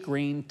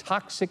bluish-green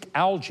toxic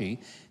algae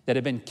that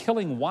had been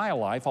killing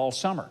wildlife all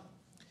summer.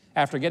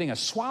 After getting a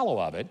swallow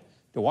of it,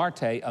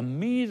 Duarte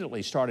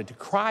immediately started to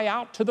cry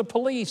out to the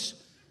police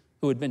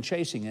who had been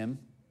chasing him,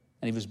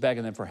 and he was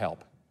begging them for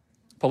help.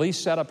 Police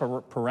set up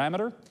a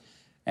perimeter,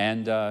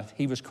 and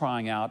he was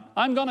crying out,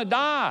 I'm going to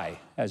die,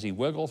 as he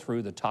wiggled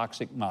through the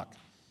toxic muck.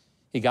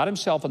 He got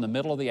himself in the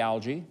middle of the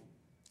algae,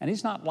 and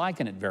he's not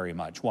liking it very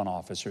much, one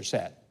officer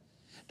said.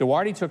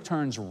 Duarte took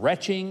turns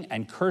retching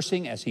and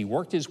cursing as he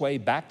worked his way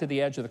back to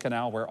the edge of the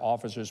canal where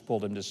officers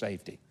pulled him to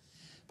safety.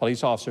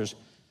 Police officers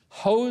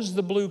hosed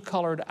the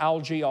blue-colored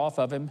algae off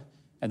of him,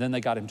 and then they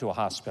got him to a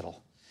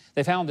hospital.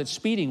 They found that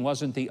speeding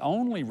wasn't the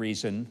only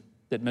reason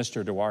that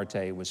Mr.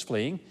 Duarte was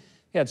fleeing.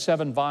 He had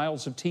 7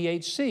 vials of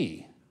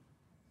THC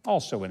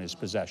also in his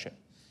possession.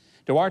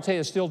 Duarte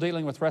is still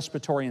dealing with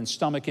respiratory and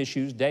stomach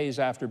issues days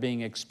after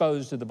being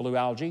exposed to the blue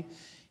algae.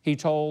 He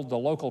told the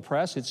local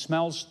press, it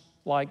smells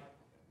like,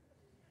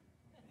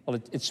 well,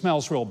 it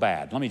smells real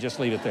bad. Let me just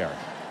leave it there.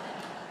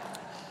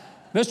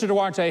 Mr.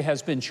 Duarte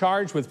has been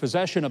charged with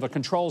possession of a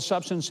controlled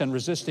substance and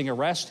resisting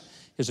arrest.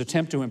 His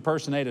attempt to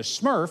impersonate a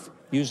Smurf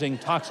using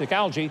toxic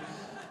algae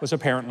was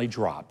apparently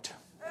dropped.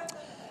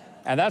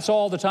 And that's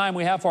all the time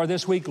we have for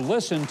this week.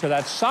 Listen to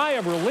that sigh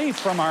of relief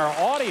from our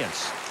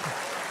audience.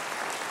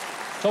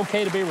 It's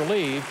okay to be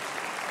relieved,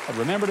 but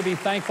remember to be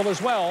thankful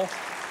as well,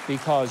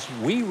 because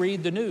we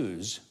read the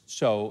news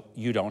so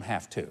you don't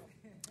have to.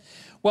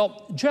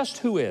 Well, just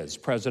who is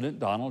President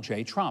Donald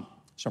J. Trump?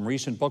 Some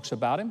recent books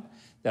about him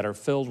that are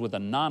filled with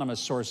anonymous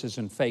sources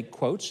and fake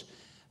quotes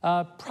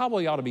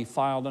probably ought to be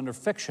filed under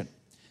fiction.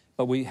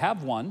 But we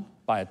have one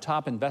by a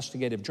top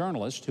investigative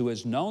journalist who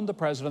has known the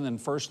president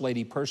and first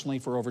lady personally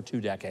for over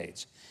 2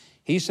 decades.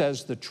 He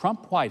says the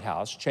Trump White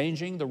House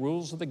changing the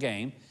rules of the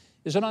game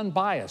is an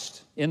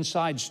unbiased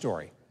inside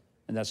story,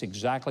 and that's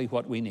exactly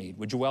what we need.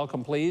 Would you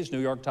welcome, please, New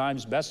York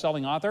Times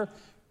best-selling author,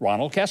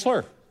 Ronald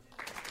Kessler.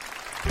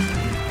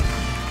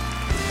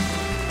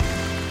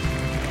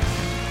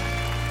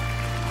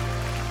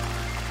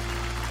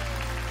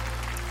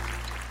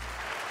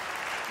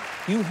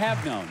 You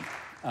have known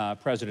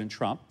President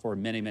Trump for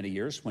many, many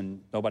years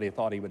when nobody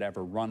thought he would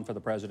ever run for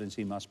the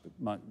presidency,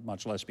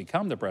 much less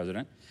become the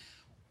president.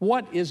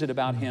 What is it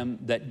about him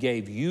that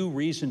gave you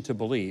reason to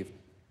believe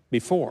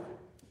before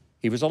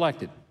he was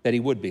elected that he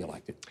would be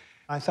elected?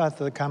 I thought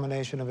that the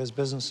combination of his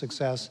business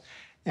success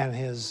and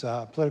his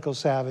political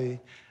savvy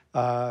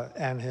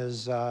and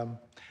his,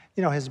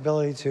 his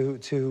ability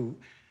to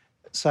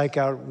psych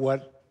out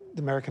what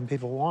the American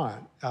people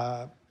want,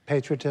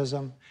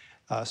 patriotism,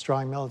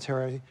 strong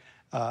military,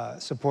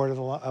 support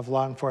of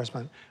law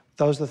enforcement.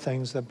 Those are the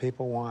things that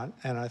people want,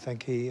 and I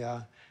think he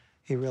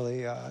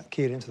really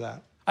keyed into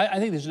that. I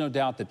think there's no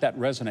doubt that that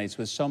resonates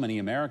with so many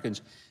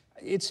Americans.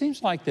 It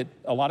seems like that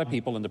a lot of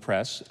people in the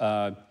press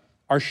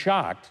are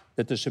shocked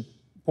that the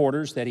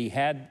supporters that he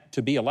had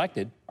to be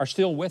elected are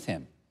still with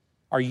him.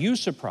 Are you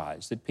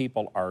surprised that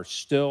people are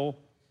still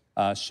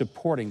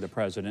supporting the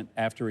president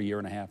after a year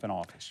and a half in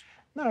office?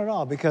 Not at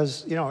all,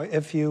 because,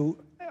 if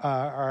you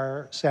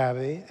are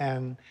savvy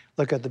and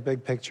look at the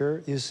big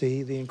picture, you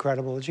see the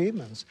incredible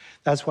achievements.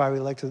 That's why we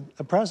elected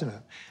a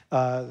president.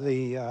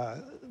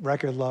 The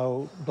record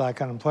low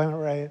black unemployment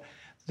rate,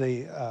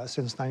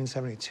 since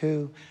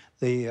 1972,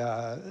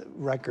 the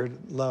record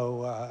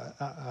low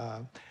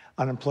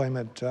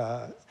unemployment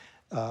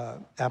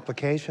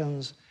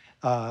applications,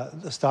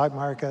 the stock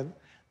market,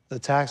 the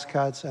tax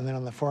cuts, and then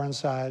on the foreign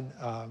side,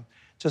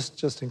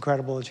 just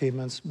incredible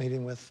achievements,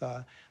 meeting with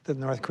the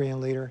North Korean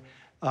leader.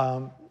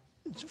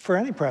 For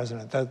any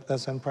president,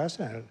 that's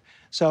unprecedented.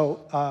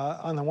 So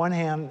on the one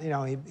hand,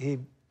 he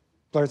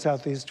blurts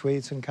out these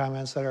tweets and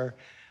comments that are,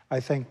 I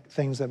think,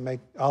 things that make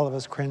all of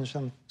us cringe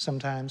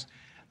sometimes.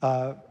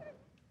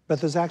 But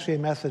there's actually a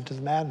method to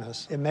the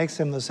madness. It makes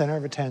him the center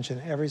of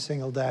attention every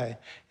single day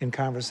in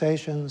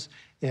conversations,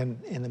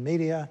 in the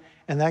media,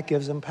 and that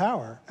gives him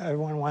power.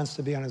 Everyone wants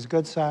to be on his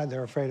good side.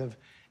 They're afraid of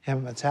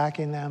him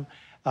attacking them.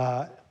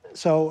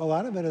 So a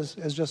lot of it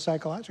is just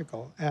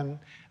psychological. And,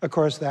 of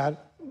course,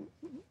 that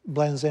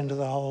blends into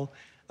the whole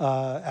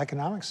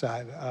economic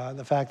side.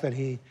 The fact that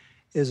he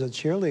is a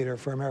cheerleader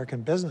for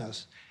American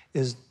business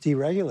is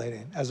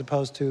deregulating, as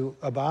opposed to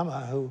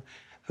Obama,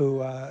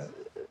 who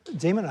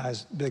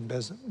demonized big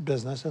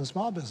business and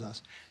small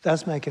business.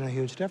 That's making a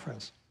huge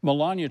difference.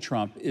 Melania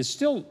Trump is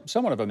still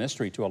somewhat of a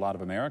mystery to a lot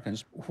of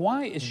Americans.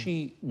 Why is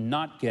she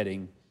not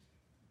getting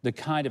the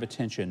kind of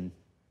attention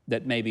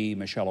that maybe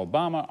Michelle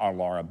Obama or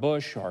Laura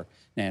Bush or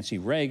Nancy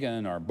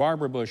Reagan or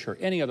Barbara Bush or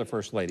any other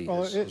first lady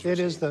has it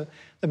is the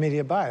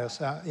media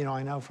bias.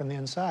 I know from the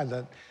inside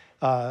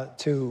that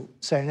to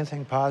say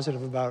anything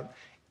positive about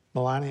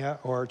Melania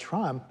or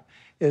Trump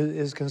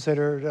is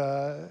considered,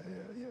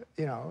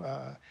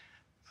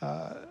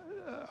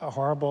 a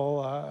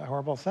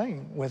horrible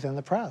thing within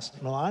the press.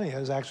 Melania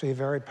is actually a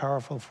very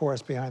powerful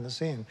force behind the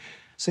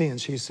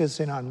scenes. She sits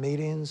in on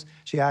meetings.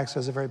 She acts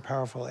as a very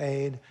powerful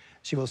aide.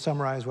 She will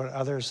summarize what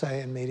others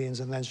say in meetings,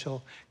 and then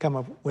she'll come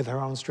up with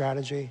her own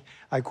strategy.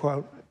 I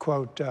quote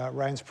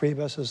Reince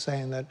Priebus as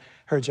saying that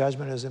her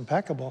judgment is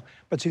impeccable,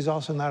 but she's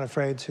also not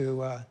afraid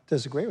to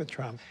disagree with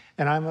Trump.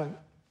 And I'm a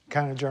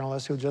kind of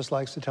journalist who just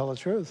likes to tell the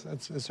truth.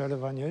 It's sort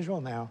of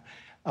unusual now.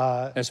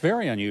 It's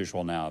very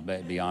unusual now, to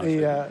be honest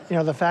with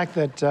you. The fact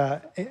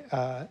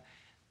that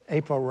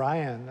April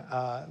Ryan,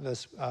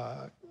 this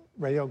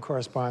radio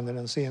correspondent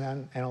and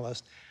CNN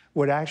analyst,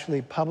 would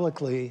actually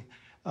publicly,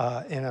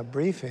 in a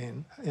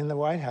briefing in the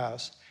White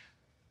House,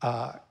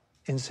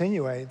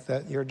 insinuate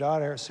that your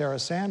daughter, Sarah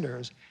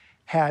Sanders,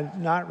 had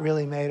not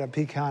really made a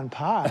pecan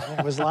pie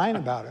and was lying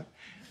about it.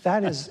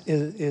 That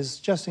is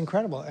just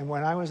incredible. And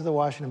when I was at the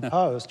Washington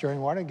Post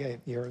during Watergate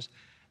years,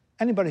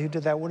 anybody who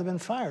did that would have been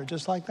fired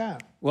just like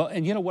that. Well,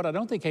 and what I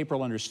don't think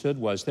April understood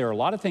was there are a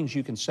lot of things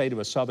you can say to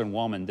a Southern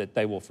woman that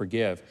they will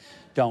forgive.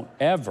 Don't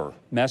ever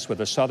mess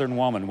with a Southern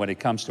woman when it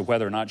comes to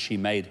whether or not she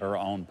made her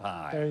own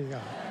pie. There you go.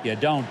 You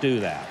don't do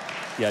that.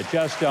 You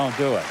just don't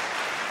do it.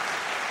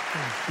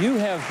 You've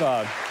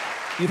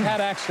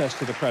had access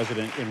to the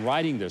president in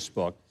writing this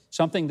book,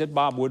 something that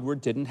Bob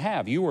Woodward didn't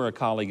have. You were a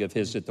colleague of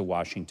his at the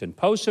Washington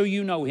Post, so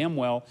you know him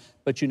well,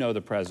 but you know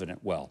the president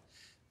well.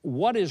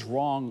 What is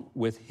wrong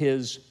with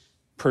his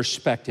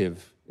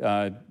perspective?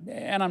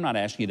 And I'm not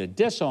asking you to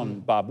diss on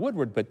Bob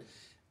Woodward, but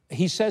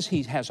he says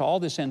he has all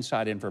this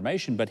inside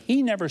information, but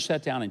he never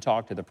sat down and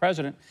talked to the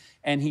president,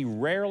 and he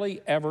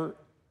rarely ever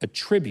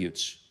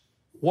attributes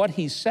what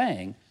he's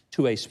saying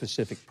to a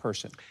specific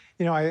person.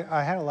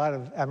 I had a lot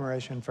of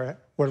admiration for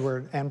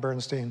Woodward and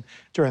Bernstein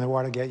during the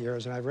Watergate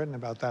years, and I've written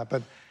about that.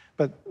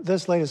 But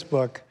this latest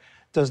book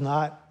does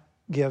not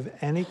give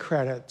any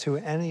credit to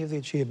any of the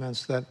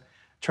achievements that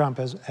Trump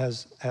has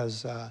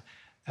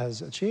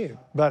achieved.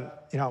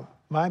 But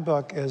my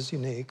book is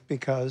unique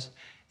because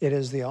it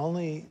is the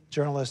only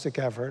journalistic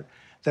effort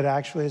that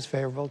actually is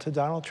favorable to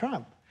Donald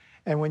Trump.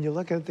 And when you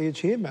look at the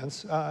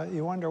achievements,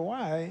 you wonder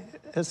why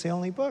it's the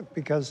only book,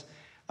 because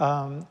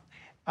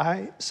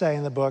I say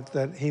in the book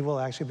that he will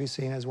actually be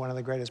seen as one of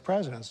the greatest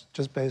presidents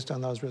just based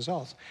on those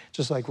results.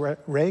 Just like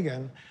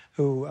Reagan,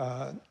 who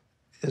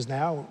is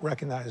now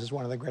recognized as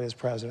one of the greatest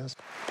presidents.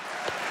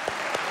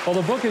 Well,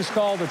 the book is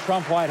called The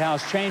Trump White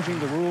House, Changing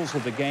the Rules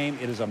of the Game.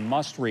 It is a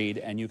must-read,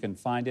 and you can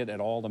find it at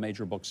all the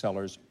major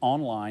booksellers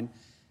online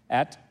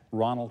at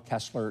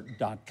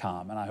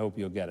ronaldkessler.com, and I hope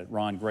you'll get it.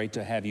 Ron, great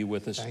to have you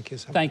with us. Thank you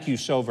so much. Thank you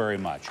so very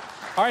much.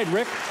 All right,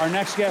 Rick, our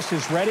next guest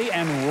is ready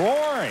and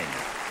roaring.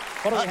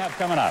 What do we have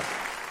coming up?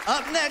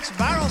 Up next,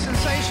 viral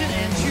sensation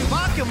and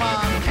Chewbacca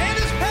mom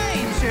Candace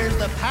Payne shares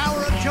the power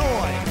of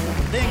joy.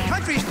 Then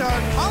country star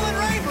Colin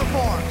Ray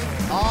performs,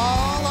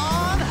 all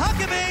on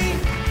Huckabee.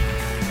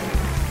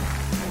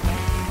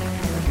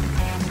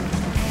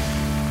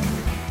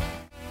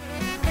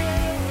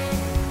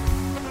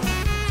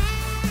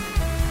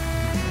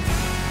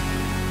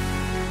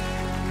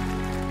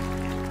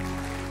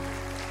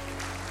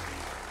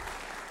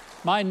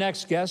 My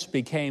next guest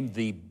became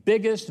the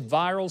biggest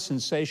viral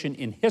sensation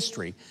in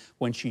history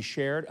when she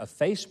shared a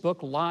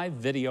Facebook Live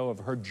video of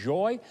her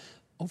joy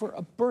over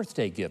a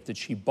birthday gift that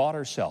she bought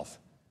herself,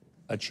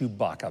 a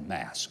Chewbacca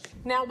mask.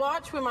 Now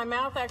watch when my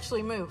mouth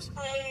actually moves.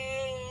 That's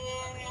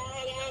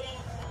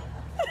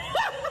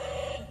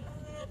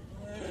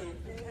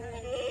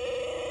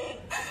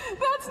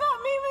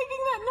not me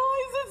making that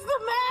noise, it's the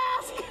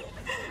mask.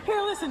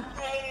 Here, listen.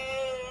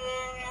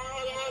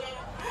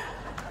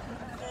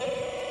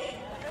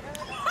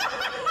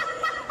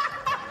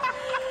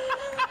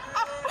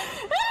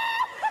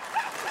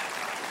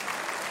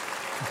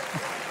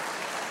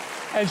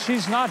 And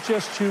she's not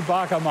just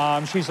Chewbacca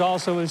mom, she's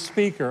also a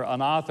speaker,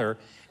 an author,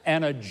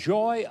 and a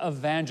joy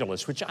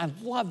evangelist, which I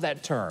love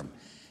that term.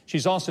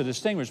 She's also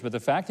distinguished with the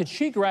fact that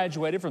she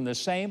graduated from the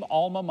same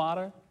alma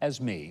mater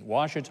as me,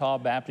 Ouachita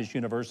Baptist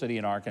University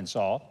in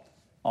Arkansas,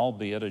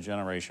 albeit a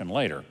generation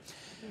later.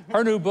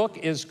 Her new book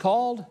is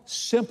called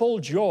Simple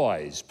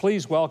Joys.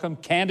 Please welcome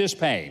Candace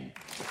Payne.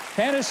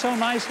 Candace, so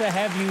nice to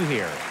have you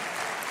here.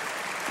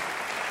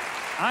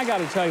 I got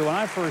to tell you, when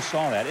I first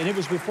saw that, and it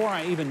was before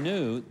I even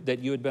knew that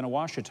you had been a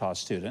Ouachita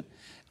student,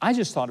 I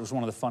just thought it was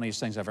one of the funniest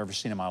things I've ever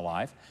seen in my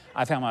life.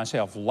 I found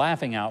myself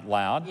laughing out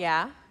loud.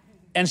 Yeah.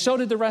 And so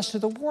did the rest of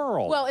the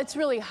world. Well, it's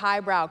really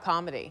highbrow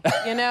comedy.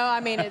 You know,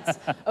 I mean, it's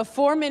a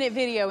 4-minute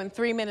video and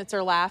 3 minutes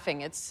are laughing.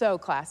 It's so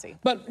classy.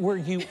 But were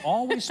you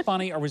always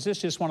funny, or was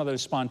this just one of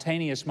those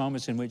spontaneous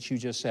moments in which you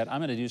just said, I'm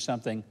going to do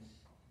something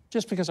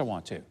just because I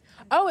want to?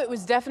 Oh, it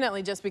was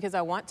definitely just because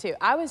I want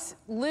to. I was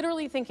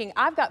literally thinking,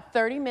 I've got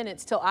 30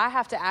 minutes till I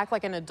have to act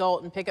like an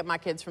adult and pick up my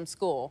kids from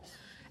school.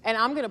 And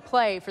I'm going to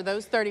play for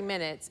those 30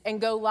 minutes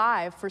and go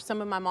live for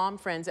some of my mom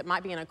friends that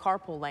might be in a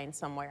carpool lane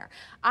somewhere.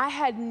 I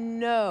had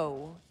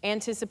no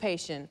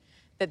anticipation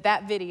that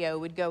that video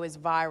would go as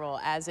viral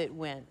as it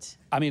went.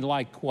 I mean,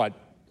 like what,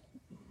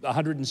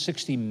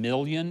 160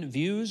 million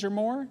views or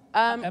more?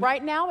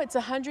 Right now, it's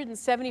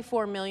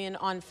 174 million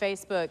on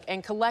Facebook,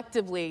 and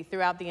collectively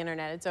throughout the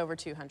internet, it's over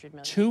 200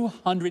 million.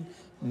 200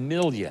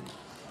 million.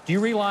 Do you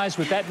realize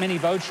with that many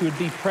votes, you would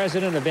be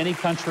president of any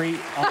country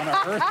on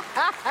earth?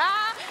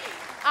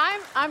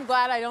 I'm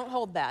glad I don't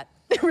hold that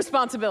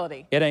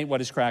responsibility. It ain't what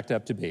it's cracked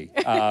up to be.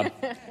 I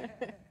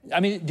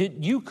mean,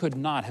 you could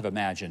not have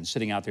imagined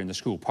sitting out there in the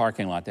school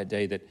parking lot that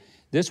day that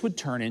this would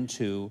turn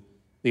into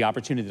the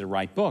opportunity to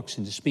write books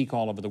and to speak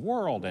all over the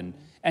world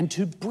and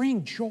to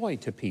bring joy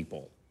to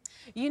people.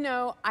 You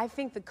know, I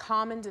think the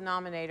common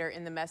denominator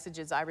in the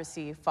messages I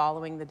received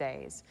following the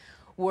days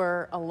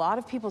were a lot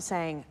of people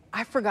saying,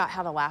 I forgot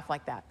how to laugh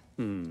like that.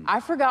 I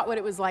forgot what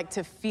it was like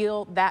to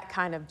feel that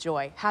kind of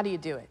joy. How do you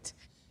do it?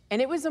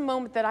 And it was a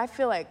moment that I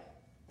feel like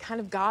kind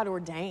of God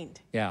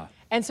ordained. Yeah.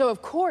 And so,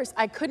 of course,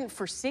 I couldn't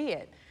foresee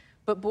it.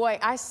 But boy,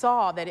 I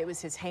saw that it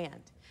was his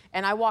hand.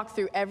 And I walked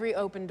through every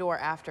open door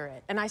after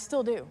it. And I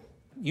still do.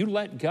 You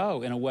let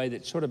go in a way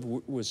that sort of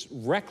was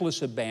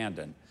reckless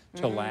abandon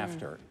to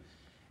laughter.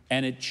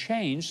 And it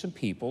changed some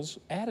people's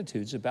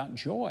attitudes about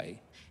joy.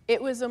 It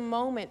was a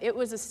moment, it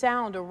was a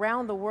sound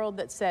around the world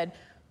that said,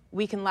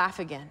 we can laugh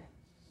again.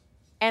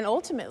 And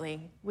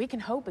ultimately, we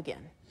can hope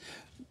again.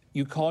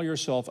 You call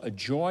yourself a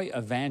joy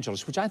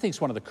evangelist, which I think is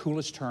one of the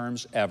coolest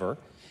terms ever.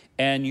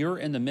 And you're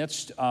in the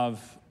midst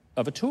of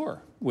a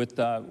tour with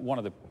one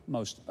of the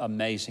most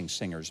amazing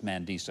singers,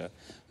 Mandisa,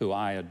 who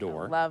I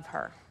adore. Love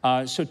her.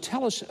 So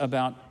tell us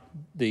about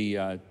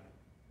the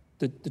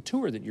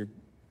tour that you're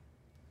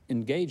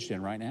engaged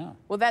in right now.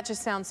 Well, that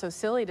just sounds so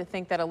silly to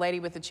think that a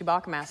lady with a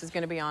Chewbacca mask is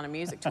going to be on a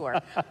music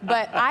tour.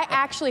 But I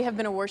actually have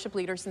been a worship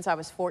leader since I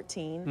was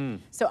 14.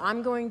 So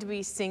I'm going to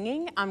be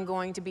singing, I'm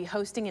going to be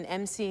hosting and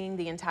emceeing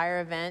the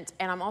entire event,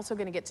 and I'm also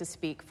going to get to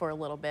speak for a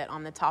little bit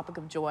on the topic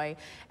of joy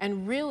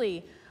and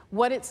really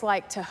what it's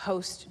like to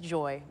host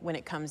joy when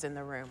it comes in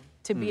the room.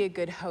 to be a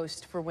good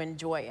host for when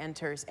joy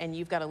enters, and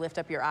you've got to lift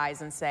up your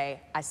eyes and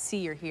say, I see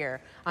you're here.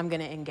 I'm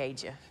going to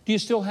engage you. Do you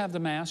still have the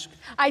mask?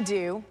 I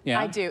do. Yeah?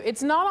 I do.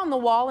 It's not on the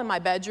wall in my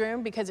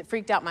bedroom because it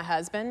freaked out my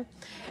husband.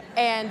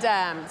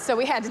 And so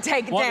we had to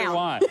take it Wonder down.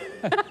 why.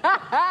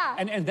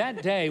 and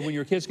that day when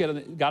your kids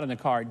got in the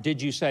car,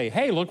 did you say,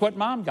 hey, look what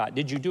Mom got?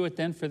 Did you do it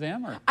then for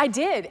them? Or? I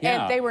did,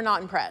 Yeah. and they were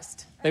not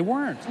impressed. They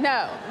weren't.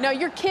 No,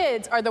 your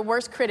kids are the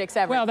worst critics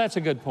ever. Well, that's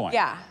a good point.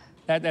 Yeah.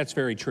 That's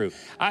very true.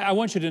 I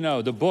want you to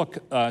know the book,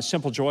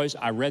 Simple Joys,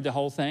 I read the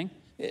whole thing.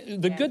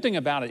 The good thing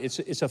about it,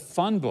 it's a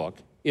fun book.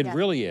 It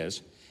really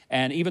is.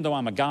 And even though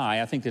I'm a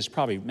guy, I think this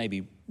probably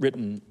maybe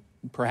written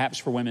perhaps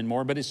for women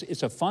more, but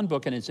it's a fun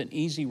book and it's an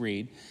easy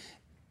read.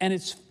 And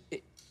it's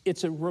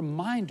a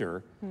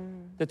reminder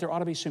that there ought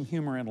to be some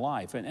humor in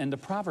life. And the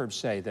Proverbs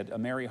say that a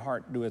merry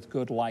heart doeth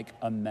good like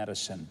a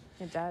medicine.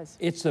 It does.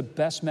 It's the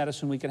best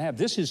medicine we can have.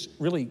 This is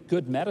really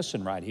good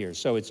medicine right here.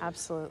 So it's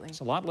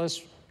a lot less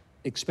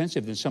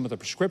expensive than some of the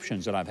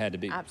prescriptions that I've had to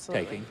be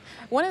taking.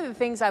 One of the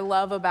things I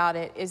love about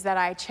it is that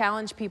I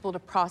challenge people to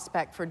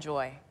prospect for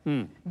joy.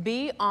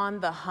 Be on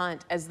the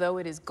hunt as though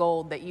it is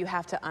gold that you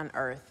have to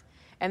unearth.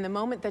 And the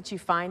moment that you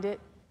find it,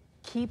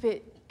 keep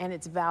it and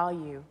its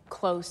value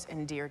close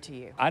and dear to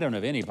you. I don't know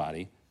of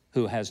anybody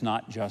who has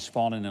not just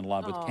fallen in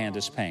love with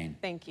Candace Payne.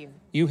 Thank you.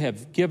 You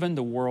have given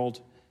the world,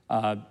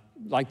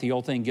 like the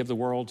old thing, give the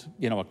world,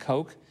 a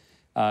Coke.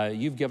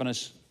 You've given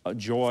us a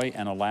joy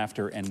and a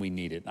laughter, and we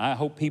need it. I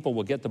hope people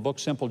will get the book,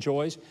 Simple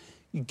Joys.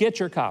 You get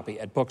your copy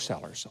at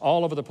booksellers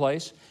all over the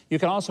place. You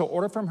can also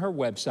order from her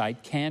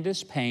website,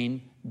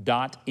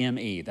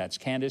 CandacePayne.me. That's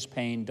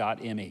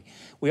CandacePayne.me.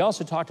 We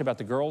also talked about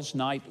the Girls'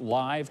 Night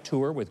Live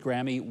tour with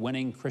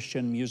Grammy-winning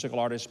Christian musical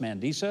artist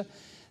Mandisa.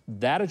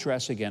 That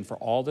address again for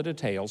all the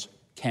details,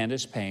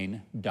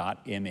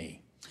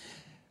 CandacePayne.me.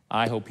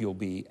 I hope you'll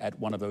be at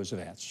one of those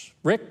events.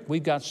 Rick,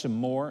 we've got some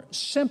more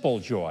Simple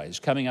Joys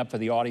coming up for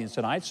the audience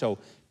tonight, so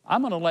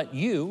I'm going to let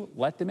you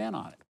let them in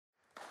on it.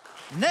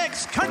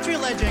 Next, country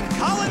legend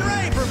Colin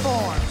Ray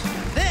performs.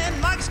 Then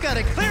Mike's got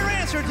a clear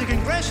answer to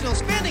congressional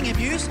spending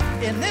abuse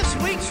in this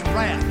week's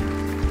rap.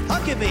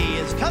 Huckabee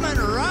is coming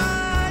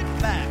right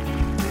back.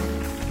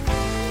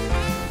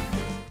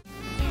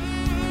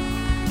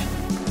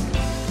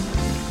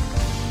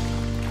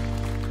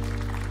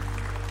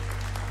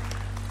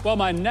 Well,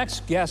 my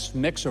next guest's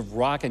mix of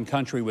rock and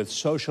country with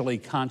socially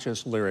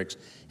conscious lyrics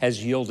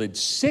has yielded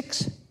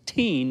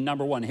 16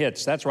 number one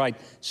hits. That's right,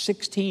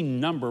 16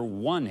 number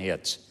one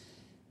hits.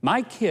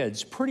 My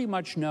kids pretty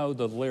much know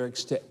the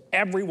lyrics to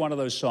every one of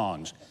those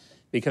songs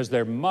because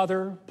their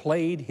mother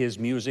played his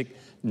music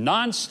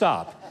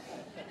nonstop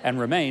and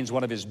remains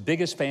one of his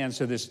biggest fans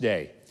to this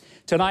day.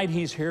 Tonight,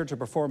 he's here to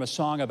perform a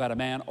song about a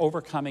man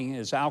overcoming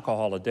his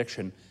alcohol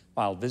addiction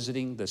while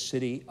visiting the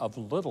city of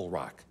Little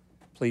Rock.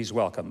 Please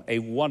welcome a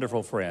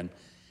wonderful friend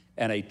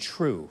and a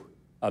true,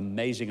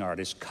 amazing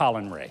artist,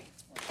 Colin Ray.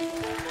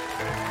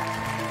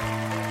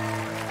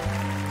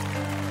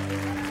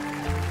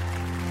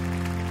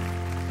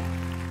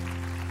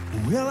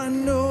 Well, I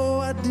know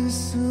I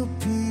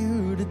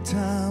disappeared a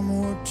time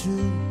or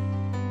two,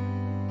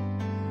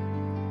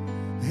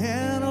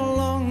 and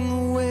along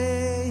the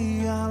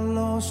way I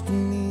lost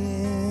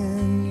me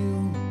and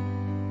you.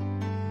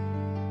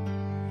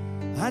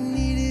 I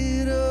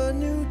needed a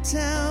new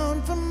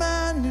town for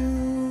my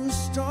new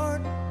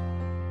start,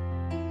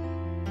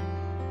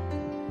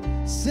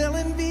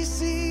 selling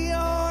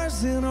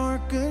VCRs in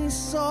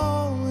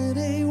Arkansas at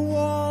a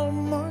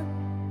Walmart.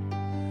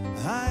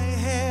 I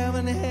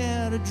haven't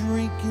had a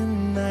drink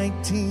in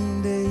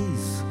 19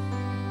 days.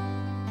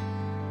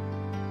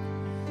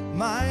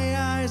 My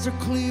eyes are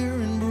clear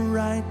and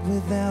bright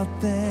without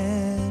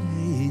that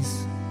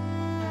haze.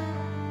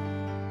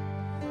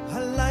 I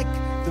like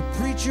the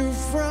preacher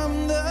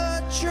from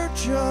the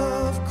Church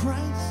of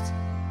Christ.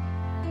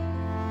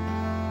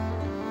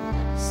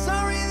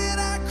 Sorry that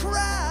I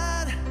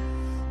cried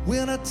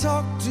when I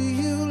talked to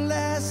you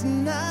last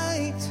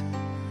night,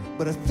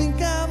 but I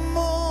think I'm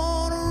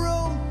on a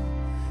roll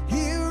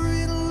here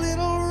in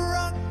Little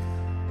Rock.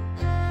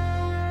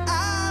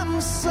 I'm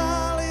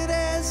solid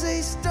as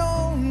a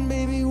stone,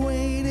 baby,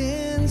 wait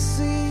and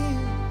see.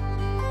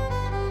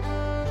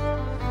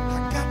 I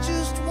got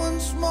just one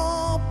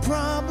small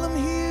problem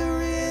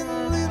here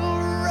in Little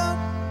Rock.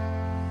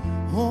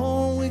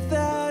 Oh,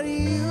 without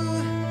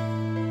you,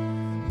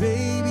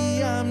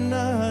 baby, I'm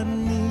not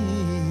me.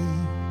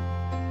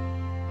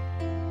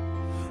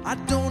 I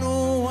don't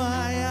know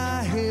why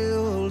I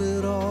held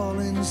it all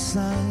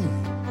inside.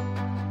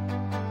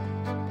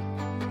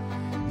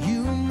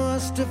 You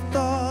must have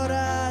thought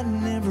I'd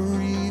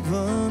never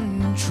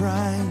even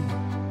tried.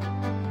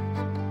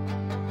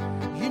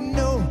 You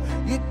know,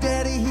 your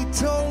daddy, he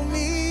told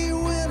me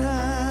when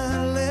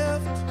I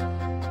left,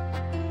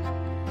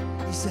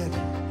 he said,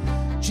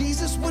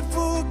 Jesus would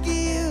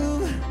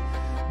forgive,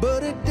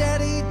 but a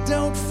daddy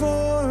don't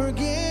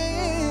forget.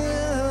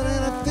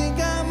 And I think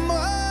I'm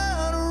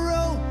on a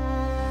roll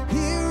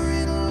here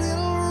in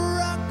Little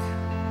Rock.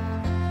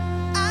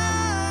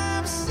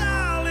 I'm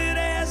solid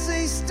as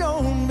a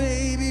stone,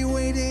 baby,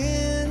 waiting.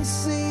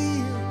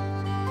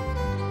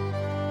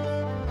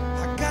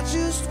 got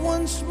just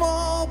one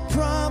small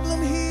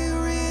problem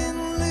here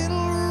in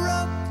Little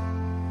Rock.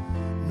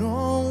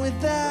 No,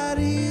 without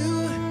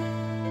you,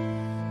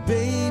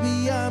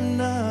 baby, I'm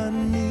not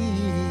me.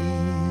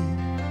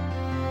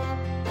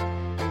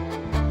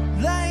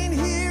 Lying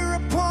here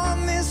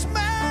upon this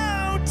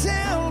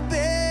motel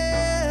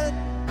bed,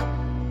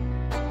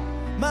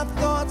 my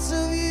thoughts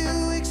of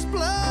you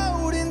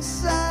explode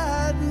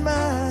inside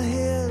my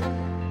head.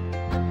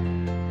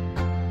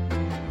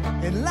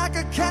 And like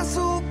a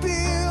castle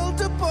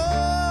built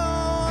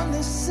upon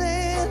the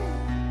sand,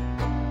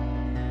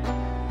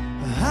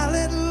 I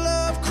let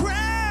love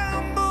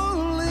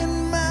crumble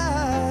in my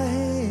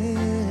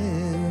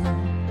hand.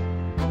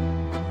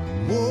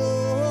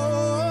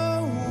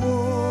 Whoa,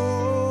 whoa.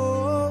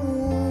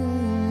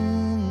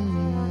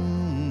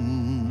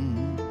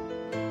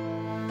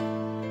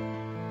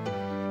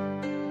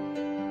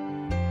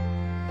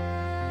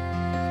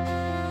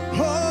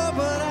 Oh,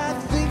 but I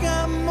think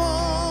I'm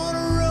on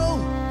a roll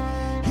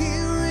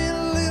here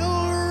in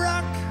Little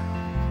Rock.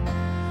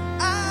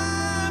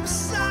 I'm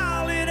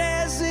solid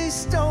as a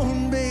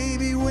stone,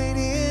 baby, wait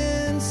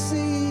and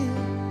see.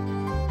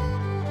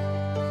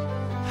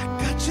 I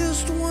got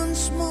just one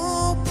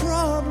small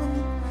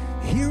problem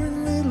here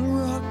in Little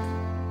Rock.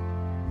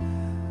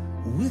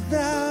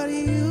 Without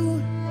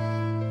you,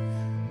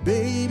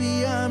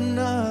 baby, I'm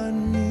not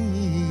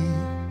me.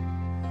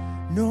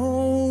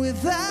 No,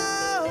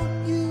 without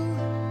you,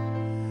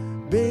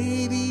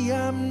 baby,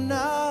 I'm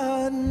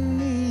not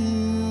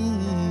me.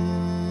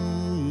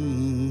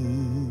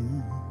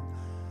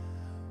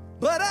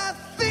 But I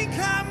think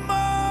I'm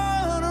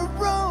on a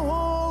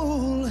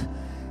roll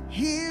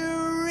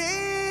here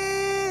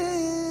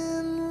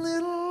in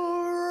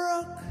Little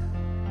Rock.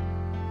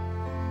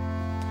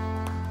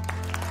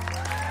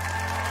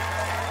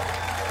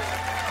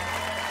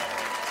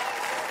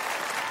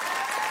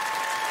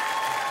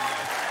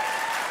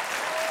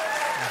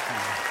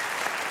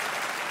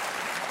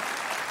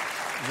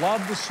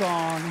 Love the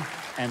song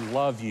and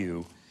love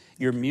you.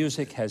 Your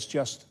music has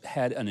just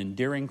had an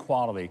endearing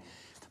quality.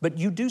 But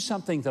you do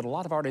something that a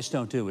lot of artists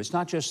don't do. It's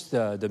not just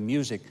the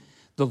music.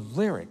 The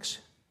lyrics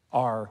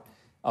are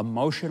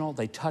emotional.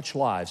 They touch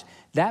lives.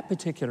 That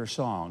particular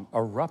song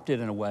erupted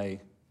in a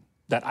way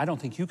that I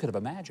don't think you could have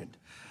imagined.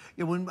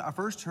 Yeah, when I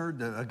first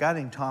heard a guy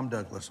named Tom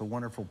Douglas, a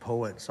wonderful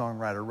poet,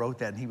 songwriter, wrote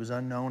that, and he was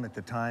unknown at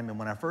the time. And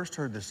when I first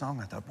heard the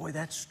song, I thought, boy,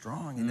 that's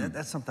strong, and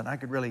that's something I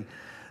could really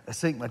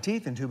sink my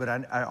teeth into. But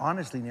I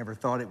honestly never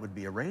thought it would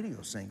be a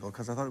radio single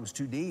because I thought it was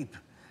too deep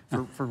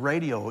for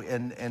radio.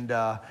 And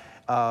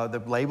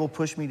the label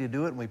pushed me to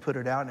do it, and we put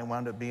it out, and it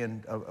wound up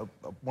being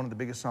one of the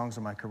biggest songs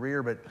of my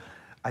career. But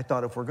I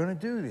thought, if we're going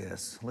to do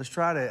this, let's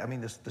try to. I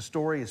mean, the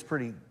story is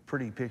pretty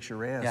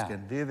picturesque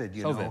and vivid,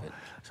 you know. Vivid.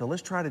 So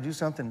let's try to do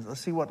something. Let's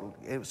see what.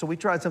 So we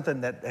tried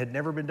something that had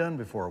never been done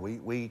before.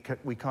 We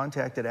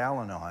contacted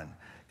Al-Anon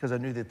because I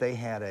knew that they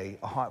had a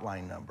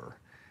hotline number.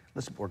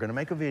 We're going to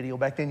make a video.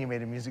 Back then, you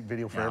made a music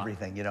video for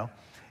everything, you know.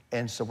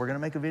 And so we're going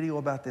to make a video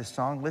about this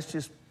song. Let's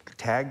just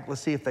tag.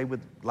 Let's see if they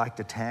would like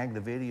to tag the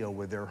video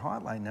with their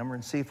hotline number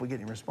and see if we get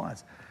any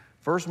response.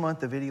 First month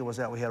the video was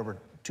out, we had over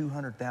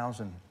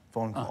 200,000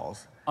 phone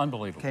calls.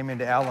 Unbelievable. Came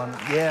into Al-Anon,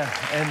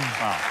 and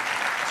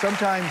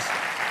sometimes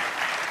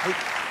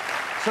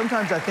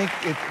I think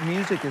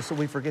music is, so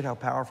we forget how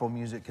powerful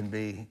music can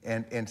be,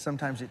 and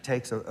sometimes it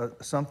takes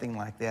something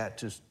like that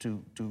just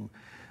to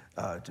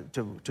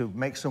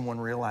make someone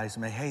realize,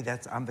 hey,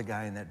 I'm the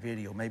guy in that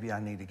video. Maybe I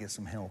need to get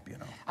some help, you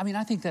know. I mean,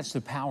 I think that's the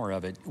power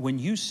of it. When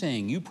you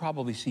sing, you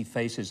probably see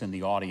faces in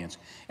the audience,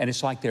 and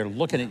it's like they're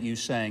looking at you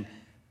saying,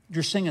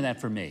 you're singing that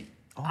for me.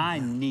 Oh, I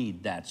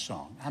need that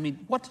song. I mean,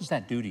 what does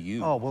that do to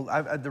you? Oh, well,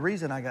 the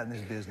reason I got in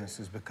this business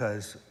is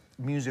because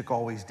music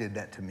always did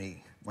that to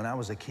me. When I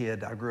was a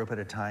kid, I grew up at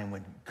a time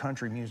when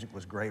country music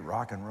was great,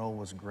 rock and roll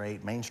was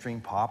great,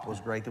 mainstream pop was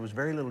great. There was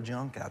very little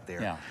junk out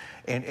there. Yeah.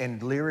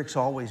 And lyrics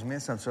always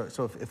meant something.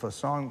 So if a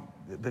song,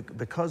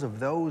 because of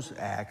those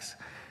acts,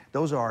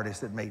 those artists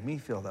that made me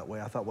feel that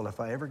way, I thought, well, if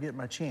I ever get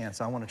my chance,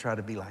 I want to try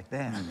to be like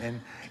that.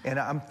 And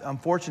I'm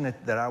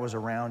fortunate that I was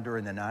around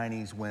during the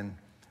 90s when,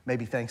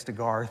 maybe thanks to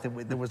Garth,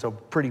 there was a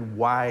pretty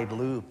wide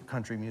loop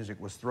country music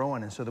was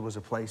throwing, and so there was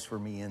a place for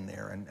me in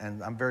there.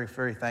 And I'm very,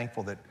 very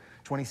thankful that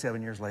 27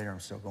 years later,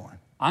 I'm still going.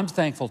 I'm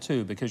thankful,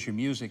 too, because your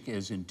music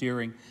is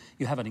endearing.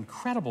 You have an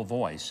incredible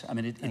voice. I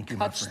mean, it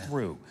cuts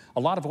through. A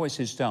lot of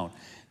voices don't.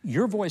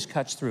 Your voice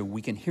cuts through.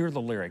 We can hear the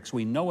lyrics.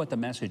 We know what the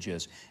message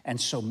is. And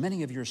so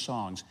many of your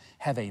songs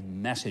have a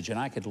message, and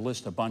I could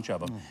list a bunch of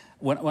them.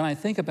 When I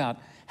think about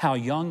how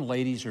young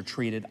ladies are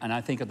treated, and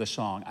I think of the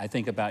song, I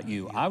think about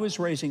you. I was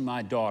raising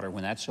my daughter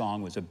when that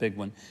song was a big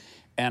one.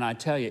 And I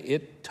tell you,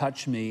 it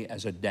touched me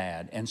as a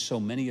dad, and so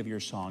many of your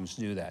songs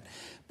do that.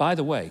 By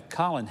the way,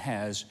 Colin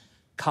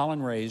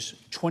Ray's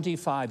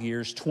 25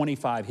 years,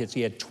 25 hits.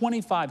 He had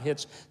 25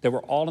 hits that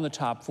were all in the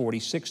top 40,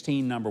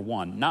 16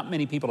 #1. Not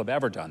many people have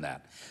ever done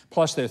that.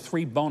 Plus, there are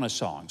 3 bonus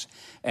songs.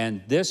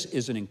 And this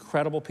is an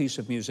incredible piece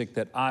of music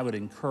that I would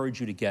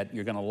encourage you to get.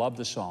 You're going to love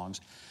the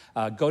songs.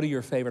 Go to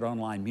your favorite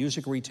online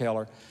music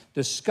retailer.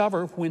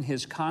 Discover when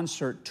his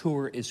concert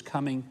tour is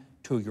coming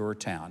to your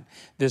town.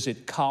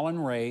 Visit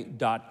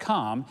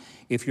colinray.com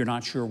if you're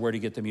not sure where to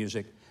get the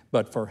music.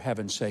 But for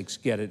heaven's sakes,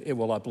 get it. It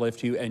will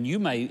uplift you. And you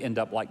may end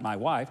up like my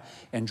wife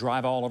and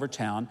drive all over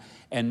town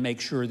and make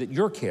sure that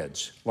your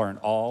kids learn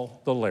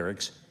all the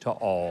lyrics to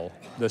all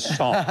the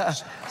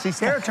songs. See,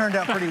 Sarah turned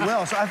out pretty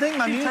well, so I think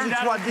my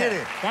music's what did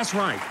it. That's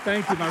right.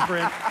 Thank you, my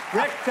friend.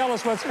 Rick, tell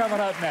us what's coming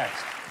up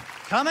next.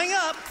 Coming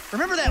up,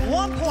 remember that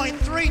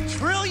 $1.3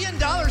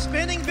 trillion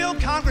spending bill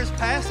Congress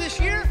passed this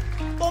year?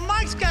 Well,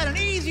 Mike's got an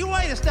easy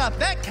way to stop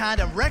that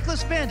kind of reckless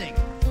spending.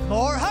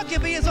 More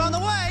Huckabee is on the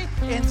way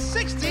in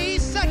 60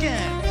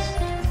 seconds.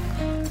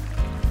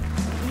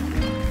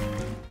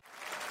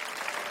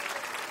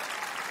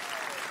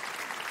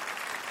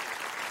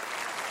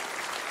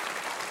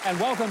 And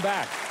welcome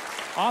back.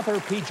 Author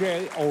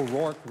P.J.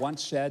 O'Rourke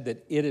once said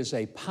that it is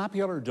a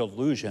popular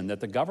delusion that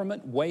the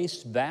government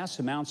wastes vast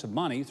amounts of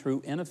money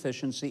through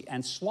inefficiency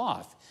and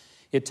sloth.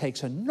 It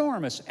takes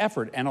enormous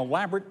effort and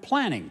elaborate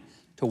planning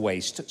to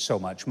waste so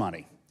much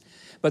money.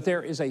 But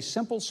there is a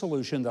simple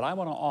solution that I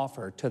want to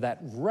offer to that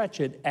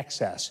wretched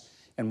excess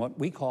in what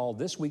we call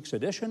this week's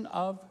edition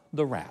of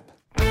The Wrap.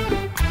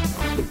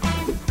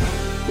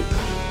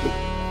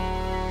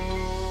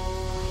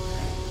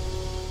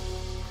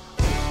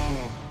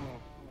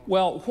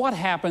 Well, what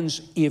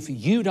happens if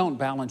you don't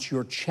balance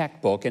your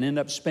checkbook and end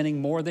up spending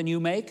more than you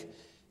make?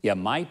 You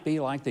might be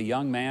like the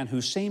young man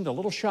who seemed a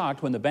little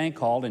shocked when the bank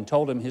called and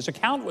told him his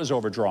account was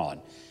overdrawn.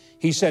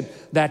 He said,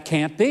 "That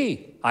can't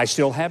be. I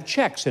still have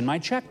checks in my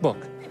checkbook."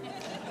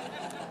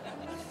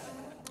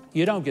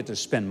 You don't get to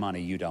spend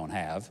money you don't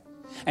have,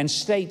 and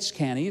states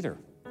can't either.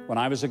 When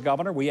I was a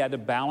governor, we had to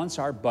balance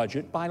our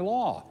budget by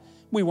law.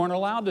 We weren't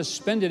allowed to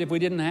spend it if we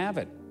didn't have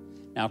it.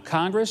 Now,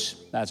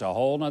 Congress, that's a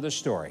whole nother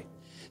story.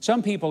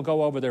 Some people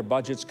go over their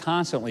budgets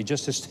constantly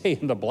just to stay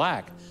in the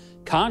black.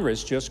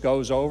 Congress just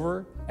goes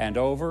over and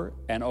over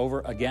and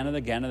over again and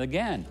again and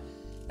again.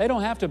 They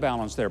don't have to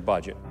balance their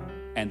budget,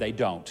 and they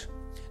don't.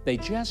 They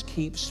just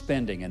keep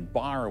spending and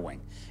borrowing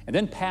and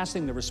then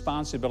passing the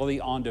responsibility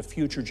on to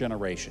future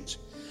generations.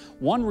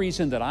 One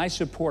reason that I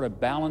support a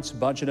balanced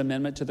budget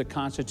amendment to the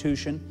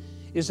Constitution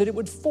is that it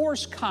would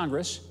force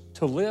Congress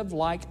to live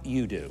like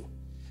you do.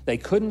 They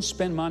couldn't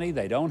spend money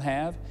they don't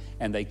have,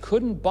 and they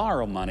couldn't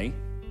borrow money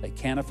they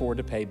can't afford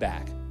to pay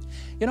back.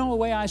 You know, the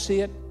way I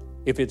see it,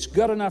 if it's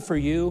good enough for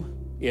you,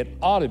 it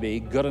ought to be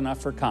good enough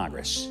for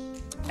Congress.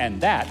 And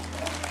that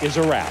is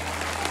a wrap.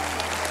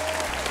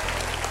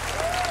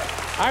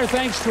 Our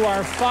thanks to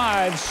our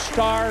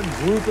 5-star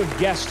group of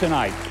guests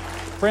tonight.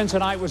 Friends,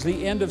 tonight was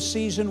the end of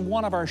season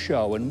 1 of our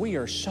show, and we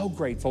are so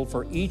grateful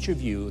for each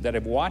of you that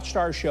have watched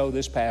our show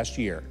this past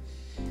year.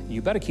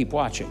 You better keep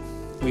watching.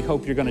 We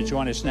hope you're going to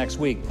join us next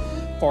week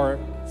for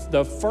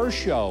the first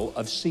show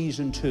of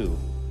season 2.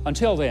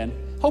 Until then,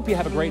 hope you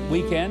have a great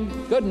weekend.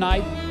 Good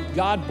night.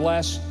 God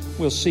bless.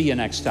 We'll see you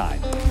next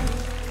time.